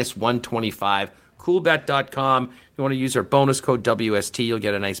 minus 125. coolbet.com. If you want to use our bonus code WST, you'll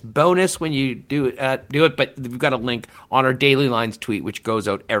get a nice bonus when you do it. But we've got a link on our Daily Lines tweet, which goes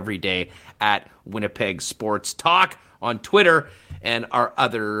out every day at Winnipeg Sports Talk on Twitter and our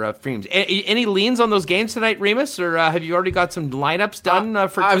other streams. Any leans on those games tonight, Remus? Or have you already got some lineups done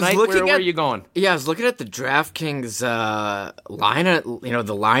for tonight? Where are you going? Yeah, I was looking at the DraftKings lineup,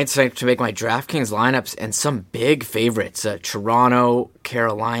 the lines to make my DraftKings lineups, and some big favorites. Toronto,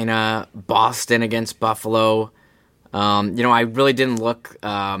 Carolina, Boston against Buffalo. I really didn't look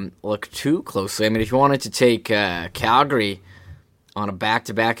too closely. I mean, if you wanted to take Calgary on a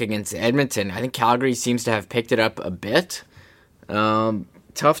back-to-back against Edmonton, I think Calgary seems to have picked it up a bit.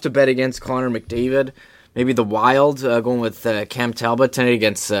 Tough to bet against Connor McDavid. Maybe the Wild going with Cam Talbot tonight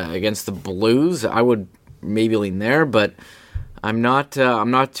against the Blues. I would maybe lean there, but I'm not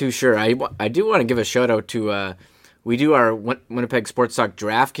too sure. I do want to give a shout out to we do our Winnipeg Sports Talk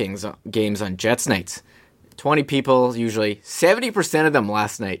DraftKings games on Jets nights. 20 people usually. 70% of them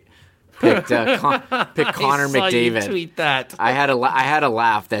last night picked Connor McDavid. You tweet that. I had a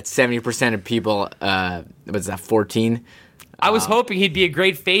laugh that 70% of people. Was that 14? I was hoping he'd be a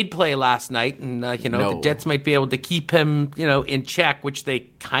great fade play last night, and the Jets might be able to keep him, in check, which they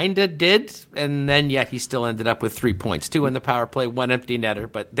kind of did. And then, he still ended up with 3 points, 2 in the power play, 1 empty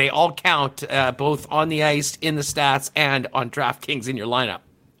netter. But they all count, both on the ice, in the stats, and on DraftKings in your lineup.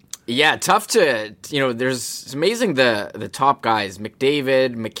 Yeah, tough to it's amazing the top guys,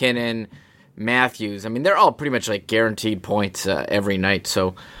 McDavid, McKinnon, Matthews. I mean, they're all pretty much like guaranteed points every night.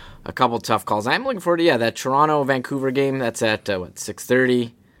 So a couple tough calls. I'm looking forward to that Toronto Vancouver game. That's at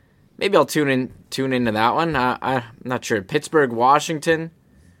 6:30. Maybe I'll tune into that one. I'm not sure. Pittsburgh Washington.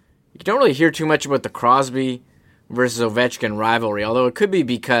 You don't really hear too much about the Crosby versus Ovechkin rivalry, although it could be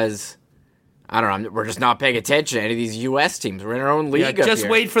because I don't know, we're just not paying attention to any of these U.S. teams. We're in our own league up just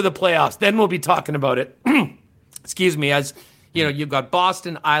here. wait for the playoffs. Then we'll be talking about it. Excuse me. As you've got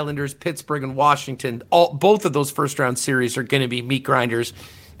Boston, Islanders, Pittsburgh, and Washington. Both of those first-round series are going to be meat grinders,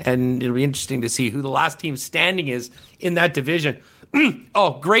 and it'll be interesting to see who the last team standing is in that division.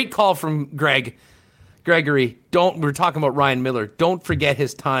 Great call from Gregory. We're talking about Ryan Miller. Don't forget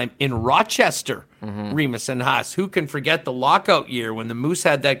his time in Rochester, Remus and Haas. Who can forget the lockout year when the Moose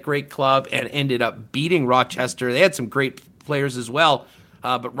had that great club and ended up beating Rochester? They had some great players as well,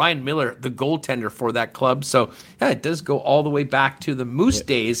 but Ryan Miller, the goaltender for that club. So it does go all the way back to the Moose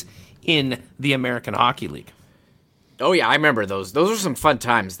days in the American Hockey League. Oh yeah, I remember those. Those were some fun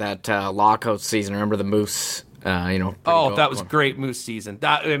times. That lockout season. I remember the Moose. That was great Moose season.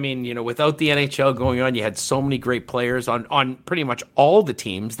 Without the NHL going on, you had so many great players on pretty much all the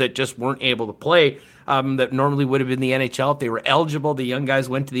teams that just weren't able to play that normally would have been the NHL if they were eligible. The young guys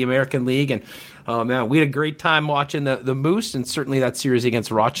went to the American League, and we had a great time watching the Moose, and certainly that series against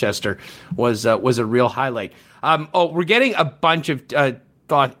Rochester was a real highlight. We're getting a bunch of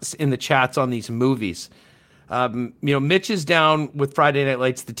thoughts in the chats on these movies. Mitch is down with Friday Night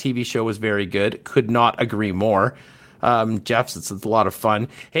Lights. The TV show was very good. Could not agree more. Jeff says it's a lot of fun.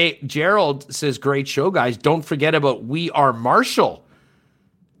 Hey, Gerald says, great show, guys. Don't forget about We Are Marshall.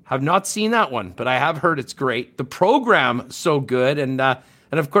 Have not seen that one, but I have heard it's great. The program, so good. And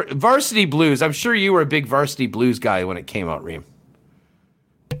of course, Varsity Blues. I'm sure you were a big Varsity Blues guy when it came out, Reem.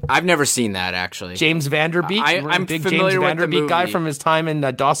 I've never seen that, actually. James Vanderbeek? I'm big familiar James with the Vanderbeek movie. guy from his time in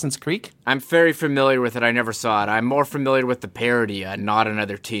Dawson's Creek? I'm very familiar with it. I never saw it. I'm more familiar with the parody, Not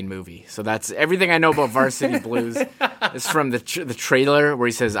Another Teen Movie. So that's everything I know about Varsity Blues is from the trailer where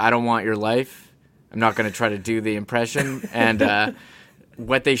he says, I don't want your life. I'm not going to try to do the impression. And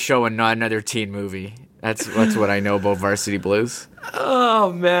what they show in Not Another Teen Movie. That's what I know about Varsity Blues.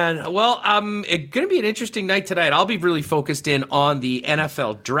 Oh, man. Well, it's going to be an interesting night tonight. I'll be really focused in on the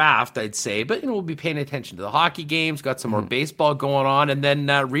NFL draft, I'd say. But we'll be paying attention to the hockey games. Got some more baseball going on. And then,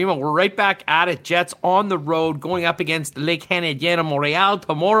 Remo, we're right back at it. Jets on the road going up against Lake Canadian Montreal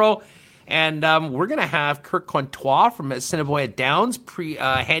tomorrow. And we're going to have Kirk Contois from Assiniboia Downs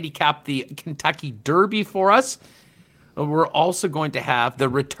handicap the Kentucky Derby for us. We're also going to have the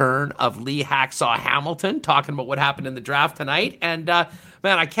return of Lee Hacksaw Hamilton talking about what happened in the draft tonight. And, man,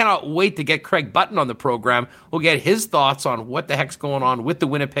 I cannot wait to get Craig Button on the program. We'll get his thoughts on what the heck's going on with the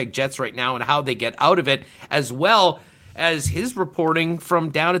Winnipeg Jets right now and how they get out of it, as well as his reporting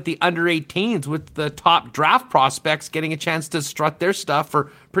from down at the under-18s with the top draft prospects getting a chance to strut their stuff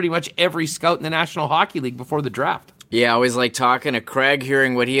for pretty much every scout in the National Hockey League before the draft. Yeah, I always like talking to Craig,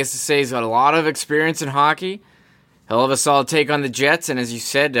 hearing what he has to say. He's got a lot of experience in hockey. He'll have a solid take on the Jets, and as you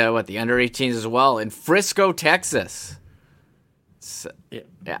said, the under-18s as well, in Frisco, Texas. Yes.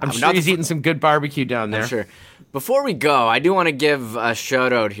 Yeah. I'm sure he's eating some good barbecue down there. I'm sure. Before we go, I do want to give a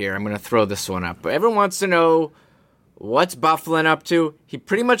shout out here. I'm going to throw this one up. Everyone wants to know what's Bufflin up to. He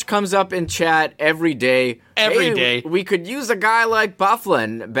pretty much comes up in chat every day. Every day. We could use a guy like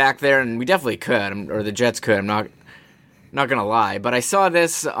Bufflin back there, and we definitely could, or the Jets could. I'm not going to lie. But I saw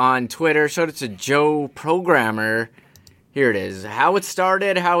this on Twitter, showed it to Joe Programmer. Here it is. How it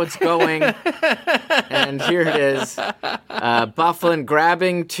started, how it's going. And here it is. Bufflin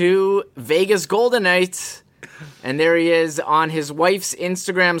grabbing 2 Vegas Golden Knights. And there he is on his wife's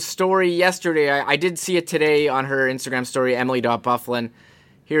Instagram story yesterday. I did see it today on her Instagram story, Emily.Bufflin.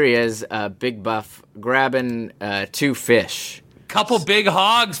 Here he is, Big Buff, grabbing 2 fish. Couple big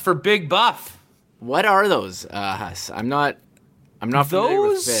hogs for Big Buff. What are those, Huss? I'm not familiar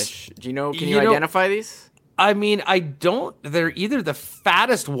with fish. Do you know? Can you identify these? I mean, I don't. They're either the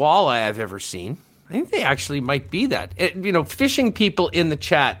fattest walleye I've ever seen. I think they actually might be that. Fishing people in the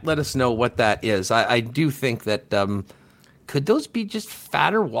chat, let us know what that is. I do think that could those be just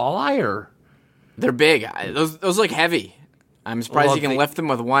fatter walleye or? They're big. Those look heavy. I'm surprised you can lift them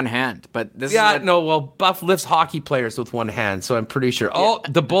with one hand. But this Buff lifts hockey players with one hand, so I'm pretty sure. Oh,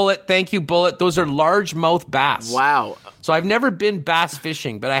 the Bullet. Thank you, Bullet. Those are largemouth bass. Wow. So I've never been bass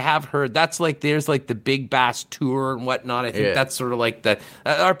fishing, but I have heard there's the big bass tour and whatnot. I think that's sort of like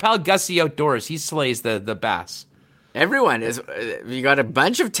our pal Gussie Outdoors. He slays the bass. Everyone is. You got a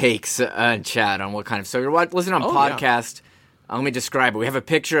bunch of takes in chat on what kind of. So you're listening on podcast. Yeah. Let me describe it. We have a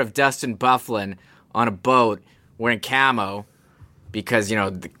picture of Dustin Bufflin on a boat wearing camo because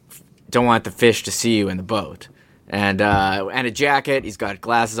don't want the fish to see you in the boat, and a jacket. He's got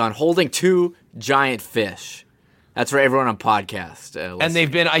glasses on, holding 2 giant fish. That's for everyone on podcast. And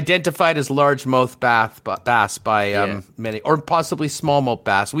they've been identified as largemouth bass by many, or possibly smallmouth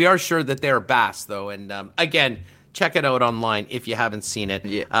bass. We are sure that they're bass, though. And again, check it out online if you haven't seen it.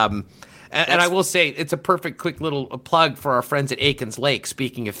 Yeah. And I will say it's a perfect quick little plug for our friends at Aikens Lake.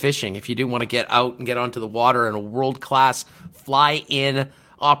 Speaking of fishing, if you do want to get out and get onto the water in a world-class fly-in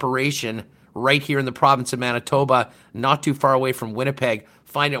operation right here in the province of Manitoba, not too far away from Winnipeg,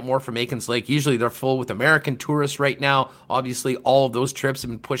 find out more from Aikens Lake. Usually they're full with American tourists right now. Obviously, all of those trips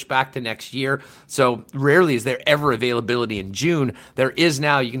have been pushed back to next year. So rarely is there ever availability in June. There is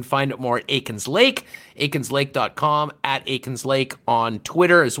now. You can find out more at Aikens Lake, aikenslake.com, at Aikens Lake on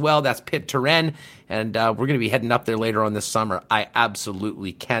Twitter as well. That's Pit Turen. And we're going to be heading up there later on this summer. I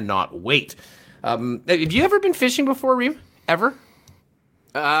absolutely cannot wait. Have you ever been fishing before, Reem? Ever?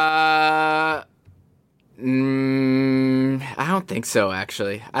 I don't think so,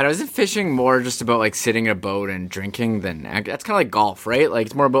 actually. I don't. Isn't fishing more just about sitting in a boat and drinking than that's kind of like golf, right?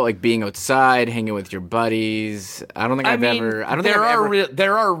 It's more about being outside, hanging with your buddies. I don't think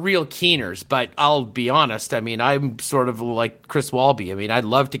there are real keeners, but I'll be honest. I mean, I'm sort of like Chris Walby. I mean, I'd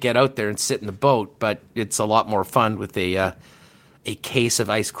love to get out there and sit in the boat, but it's a lot more fun with a case of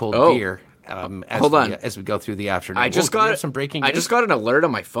ice cold beer. As we go through the afternoon. I just got some breaking news. I just got an alert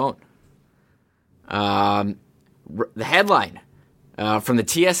on my phone. The headline from the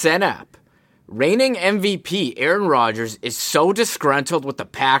TSN app: reigning MVP Aaron Rodgers is so disgruntled with the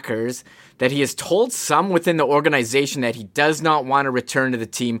Packers that he has told some within the organization that he does not want to return to the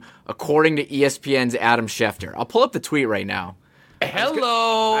team, according to ESPN's Adam Schefter. I'll pull up the tweet right now.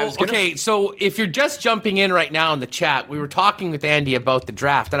 Hello. Okay, so if you're just jumping in right now in the chat, we were talking with Andy about the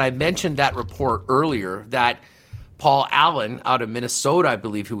draft, and I mentioned that report earlier that Paul Allen out of Minnesota, I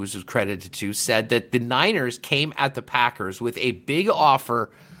believe, who was credited to, said that the Niners came at the Packers with a big offer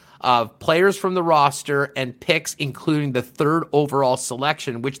of players from the roster and picks, including the 3rd overall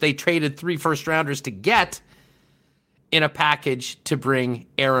selection, which they traded 3 first-rounders to get in a package to bring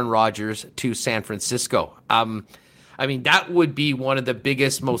Aaron Rodgers to San Francisco. I mean, that would be one of the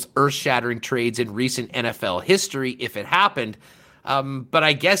biggest, most earth-shattering trades in recent NFL history if it happened. But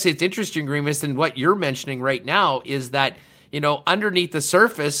I guess it's interesting, Remus, and what you're mentioning right now is that, underneath the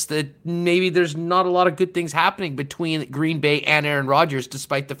surface, that maybe there's not a lot of good things happening between Green Bay and Aaron Rodgers,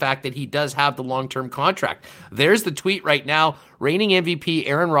 despite the fact that he does have the long-term contract. There's the tweet right now. Reigning MVP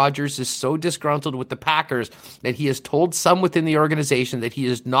Aaron Rodgers is so disgruntled with the Packers that he has told some within the organization that he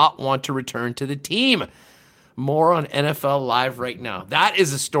does not want to return to the team. More on NFL Live right now. That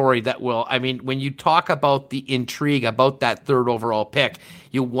is a story that when you talk about the intrigue about that 3rd overall pick,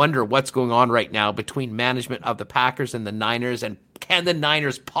 you wonder what's going on right now between management of the Packers and the Niners, and can the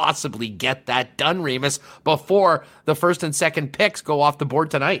Niners possibly get that done, Remus, before the 1st and 2nd picks go off the board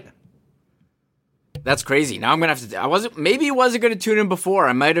tonight? That's crazy. Now I'm going to have to... I wasn't going to tune in before.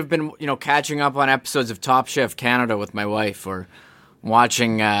 I might have been, catching up on episodes of Top Chef Canada with my wife or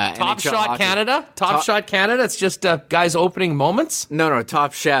watching Top NHL Shot hockey. Canada? Top Shot Canada? It's just guys' opening moments? No,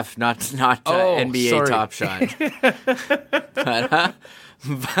 Top Chef, not NBA sorry. Top Shot.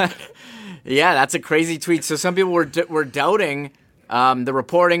 but yeah, that's a crazy tweet. So some people were doubting the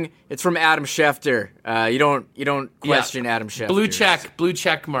reporting. It's from Adam Schefter. You don't question Adam Schefter. Blue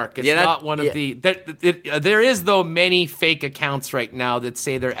check mark. It's not one of the. There is though many fake accounts right now that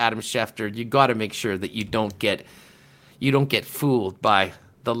say they're Adam Schefter. You got to make sure that you don't get fooled by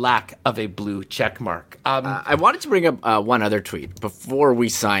the lack of a blue check mark. I wanted to bring up one other tweet before we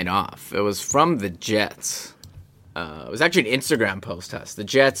sign off. It was from the Jets. It was actually an Instagram post. The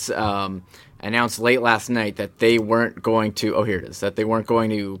Jets announced late last night that they weren't going to. Oh, here it is. That they weren't going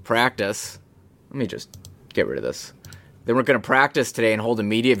to practice. Let me just get rid of this. They weren't going to practice today and hold a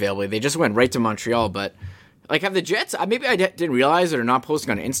media availability. They just went right to Montreal. But have the Jets? Maybe I didn't realize it or not posting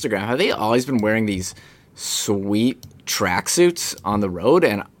on Instagram. Have they always been wearing these sweet tracksuits on the road?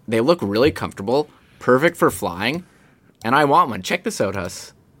 And they look really comfortable, perfect for flying. And I want one. Check this out,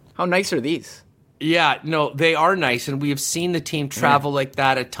 Huss. How nice are these? Yeah, no, they are nice, and we have seen the team travel like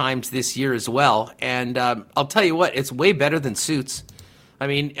that at times this year as well. And I'll tell you what, it's way better than suits. I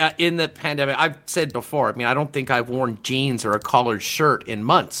mean, in the pandemic, I've said before, I don't think I've worn jeans or a collared shirt in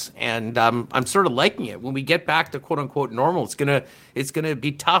months, and I'm sort of liking it. When we get back to quote-unquote normal, it's gonna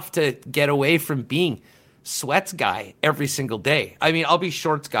be tough to get away from being sweats guy every single day. I'll be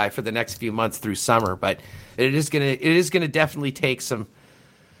shorts guy for the next few months through summer, but it is gonna definitely take some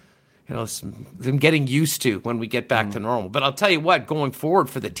getting used to when we get back to normal. But I'll tell you what, going forward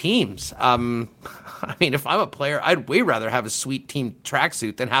for the teams, if I'm a player, I'd way rather have a sweet team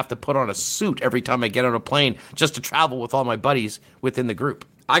tracksuit than have to put on a suit every time I get on a plane just to travel with all my buddies within the group.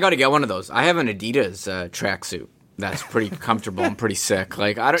 I got to get one of those. I have an Adidas tracksuit. That's pretty comfortable and pretty sick.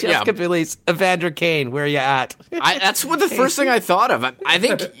 Jessica Billy's, Evander Kane, where you at? That's what the first thing I thought of. I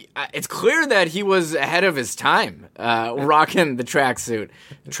think it's clear that he was ahead of his time, rocking the tracksuit.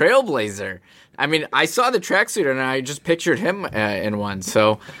 Trailblazer. I saw the tracksuit and I just pictured him in one.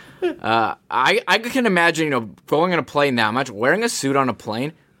 So I can imagine, going on a plane that much, wearing a suit on a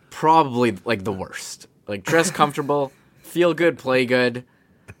plane, probably the worst. Dress comfortable, feel good, play good.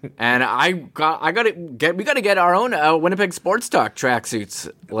 And we got to get our own Winnipeg Sports Talk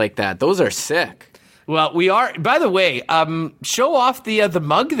tracksuits like that. Those are sick. Well, we are. By the way, show off the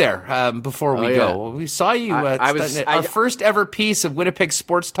mug there before we go. We saw you. Our first ever piece of Winnipeg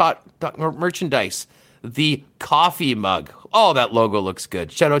Sports Talk merchandise, the coffee mug. Oh, that logo looks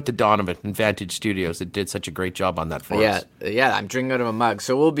good. Shout out to Donovan and Vantage Studios that did such a great job on that for us. Yeah, I'm drinking out of a mug.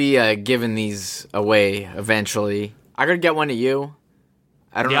 So we'll be giving these away eventually. I got to get one to you.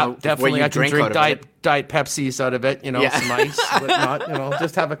 I don't know. Definitely. I can drink Diet Pepsis out of it, some ice, whatnot.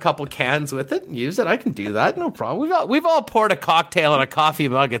 Just have a couple cans with it and use it. I can do that, no problem. We've all poured a cocktail in a coffee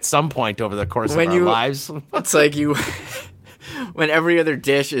mug at some point over the course of our lives. It's like you, when every other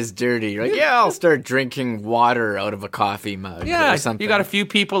dish is dirty, you're like, I'll start drinking water out of a coffee mug. Yeah, or something. You got a few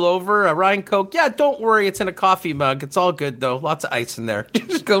people over, a Ryan Coke. Yeah, don't worry, it's in a coffee mug. It's all good though. Lots of ice in there.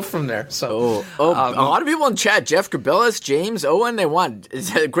 Just go from there. So, a lot of people in chat. Jeff Gabillas, James, Owen. They want.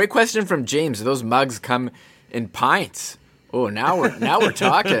 It's a great question from James. Do those mugs come in pints? Oh, now we're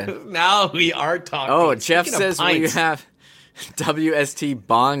talking. Now we are talking. Oh, Jeff says we have WST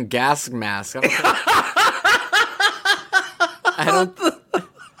Bong gas mask.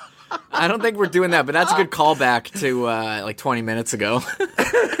 I don't think we're doing that, but that's a good callback to 20 minutes ago.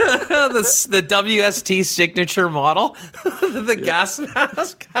 the WST signature model, the gas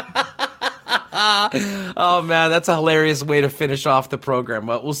mask. Oh man, that's a hilarious way to finish off the program.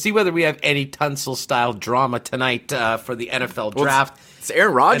 Well, we'll see whether we have any Tunsil style drama tonight for the NFL draft. It's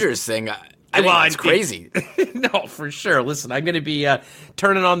Aaron Rodgers thing. I think it's crazy. No, for sure. Listen, I'm going to be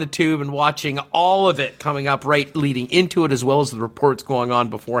turning on the tube and watching all of it coming up right leading into it, as well as the reports going on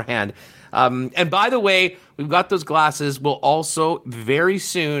beforehand. And by the way, we've got those glasses. We'll also very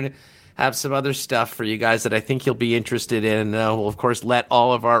soon have some other stuff for you guys that I think you'll be interested in. We'll, of course, let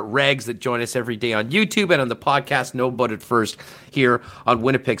all of our regs that join us every day on YouTube and on the podcast know about it first here on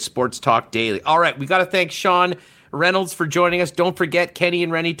Winnipeg Sports Talk Daily. All right, we got to thank Sean Reynolds for joining us. Don't forget Kenny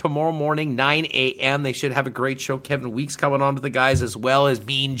and Rennie tomorrow morning, 9 a.m. They should have a great show. Kevin Weeks coming on to the guys, as well as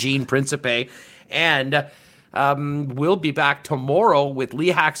Mean Gene Principe. And we'll be back tomorrow with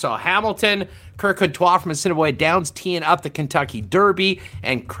Lee Hacksaw Hamilton, Kirk Couture from Assiniboia Downs teeing up the Kentucky Derby,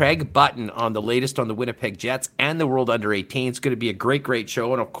 and Craig Button on the latest on the Winnipeg Jets and the World Under-18. It's going to be a great, great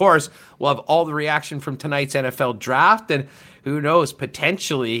show. And, of course, we'll have all the reaction from tonight's NFL draft. And who knows,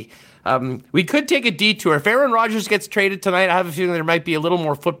 potentially we could take a detour. If Aaron Rodgers gets traded tonight, I have a feeling there might be a little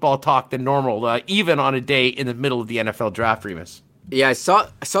more football talk than normal, even on a day in the middle of the NFL draft, Remus. Yeah, I saw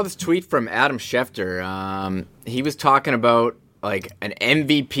this tweet from Adam Schefter. He was talking about like an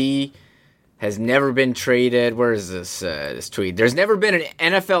MVP has never been traded. Where is this tweet? There's never been an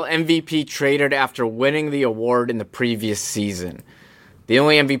NFL MVP traded after winning the award in the previous season. The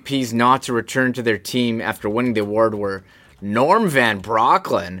only MVPs not to return to their team after winning the award were Norm Van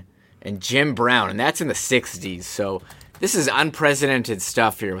Brocklin and Jim Brown, and that's in the 60s. So this is unprecedented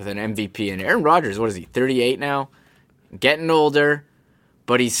stuff here with an MVP. And Aaron Rodgers, what is he, 38 now? Getting older.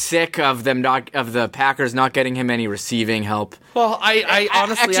 But he's sick of the Packers not getting him any receiving help. Well, I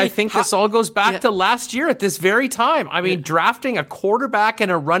honestly, actually, I think this all goes back to last year at this very time. I mean, drafting a quarterback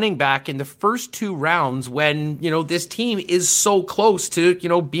and a running back in the first 2 rounds when, this team is so close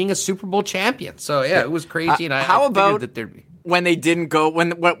to, being a Super Bowl champion. So, yeah, it was crazy. And how about that when they didn't go,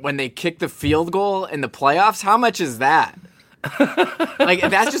 when they kicked the field goal in the playoffs? How much is that? Like,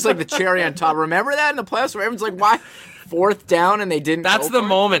 that's just like the cherry on top. Remember that in the playoffs where everyone's like, why? 4th down and they didn't. That's the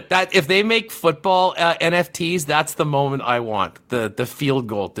moment that if they make football NFTs, that's the moment I want the field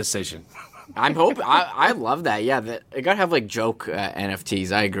goal decision. I'm hoping. I love that. Yeah, they gotta have like joke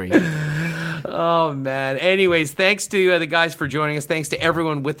NFTs. I agree. Oh man. Anyways, thanks to the guys for joining us. Thanks to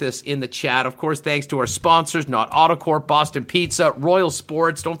everyone with us in the chat. Of course, thanks to our sponsors: Not Autocorp, Boston Pizza, Royal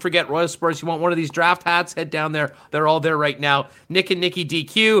Sports. Don't forget Royal Sports. You want one of these draft hats? Head down there. They're all there right now. Nick and Nikki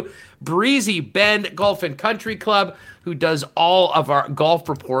DQ, Breezy Bend Golf and Country Club, who does all of our golf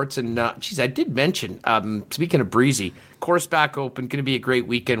reports. And, I did mention, speaking of Breezy, Course Back Open, going to be a great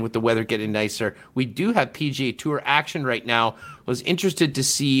weekend with the weather getting nicer. We do have PGA Tour action right now. Was interested to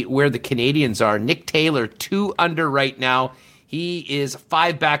see where the Canadians are. Nick Taylor, 2 under right now. He is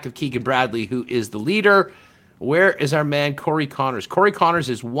 5 back of Keegan Bradley, who is the leader. Where is our man Corey Connors? Corey Connors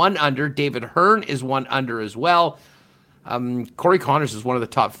is 1 under. David Hearn is 1 under as well. Corey Connors is one of the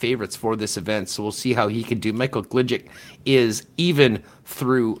top favorites for this event, so we'll see how he can do. Michael Glidgick is even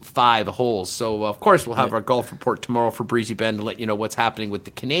through 5 holes. So, of course, we'll have our golf report tomorrow for Breezy Bend to let you know what's happening with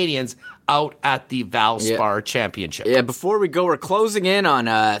the Canadians out at the Valspar Championship. Yeah, before we go, we're closing in on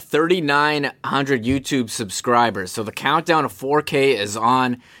 3,900 YouTube subscribers. So the countdown to 4K is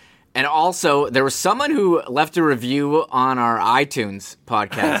on. And also, there was someone who left a review on our iTunes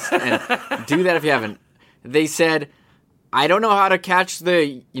podcast. And do that if you haven't. They said, I don't know how to catch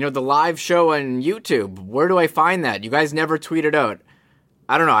the live show on YouTube. Where do I find that? You guys never tweet it out.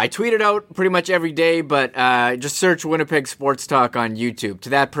 I don't know. I tweet it out pretty much every day, but just search Winnipeg Sports Talk on YouTube. To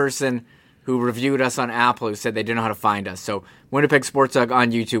that person who reviewed us on Apple who said they didn't know how to find us. So Winnipeg Sports Talk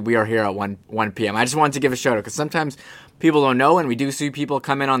on YouTube. We are here at 1 p.m. I just wanted to give a shout out because sometimes people don't know, and we do see people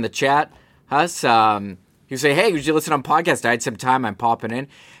come in on the chat. Who say, hey, would you listen on podcast? I had some time. I'm popping in.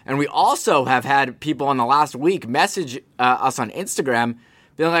 And we also have had people in the last week message us on Instagram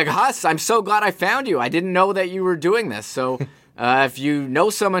being like, Huss, I'm so glad I found you. I didn't know that you were doing this. So if you know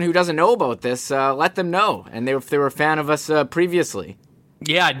someone who doesn't know about this, let them know. And if they were a fan of us previously.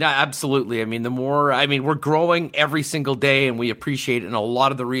 Yeah, no, absolutely. I mean, we're growing every single day, and we appreciate it. And a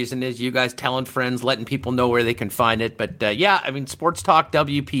lot of the reason is you guys telling friends, letting people know where they can find it. But Sports Talk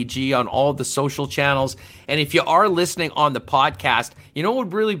WPG on all the social channels. And if you are listening on the podcast, what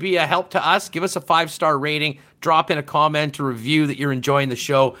would really be a help to us? Give us a 5-star rating. Drop in a comment or review that you're enjoying the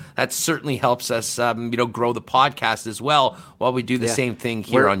show. That certainly helps us, grow the podcast as well while we do the same thing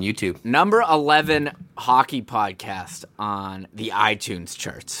here on YouTube. Number 11 hockey podcast on the iTunes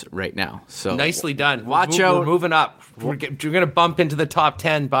charts right now. So nicely done. Watch out. We're moving up. We're going to bump into the top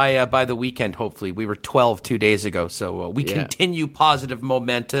 10 by the weekend, hopefully. We were 12 2 days ago, so we continue positive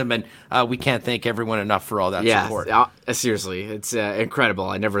momentum, and we can't thank everyone enough for all that support. Seriously, it's incredible.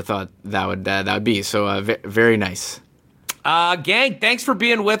 I never thought that would be so very nice. Gang, thanks for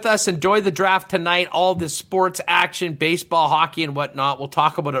being with us. Enjoy the draft tonight. All the sports action, baseball, hockey, and whatnot. We'll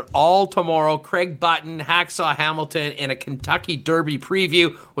talk about it all tomorrow. Craig Button, Hacksaw Hamilton, and a Kentucky Derby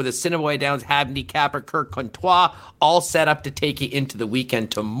preview with a Assiniboia Downs handicapper, Kirk Contois, all set up to take you into the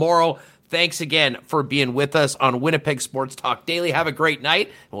weekend tomorrow. Thanks again for being with us on Winnipeg Sports Talk Daily. Have a great night,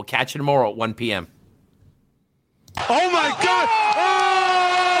 and we'll catch you tomorrow at 1 p.m. Oh, my God!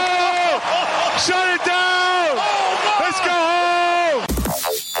 Oh! Shut it down! Let's go home!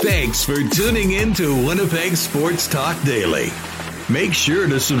 Thanks for tuning in to Winnipeg Sports Talk Daily. Make sure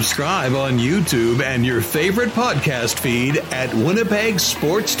to subscribe on YouTube and your favorite podcast feed at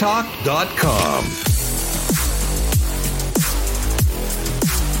winnipegsportstalk.com.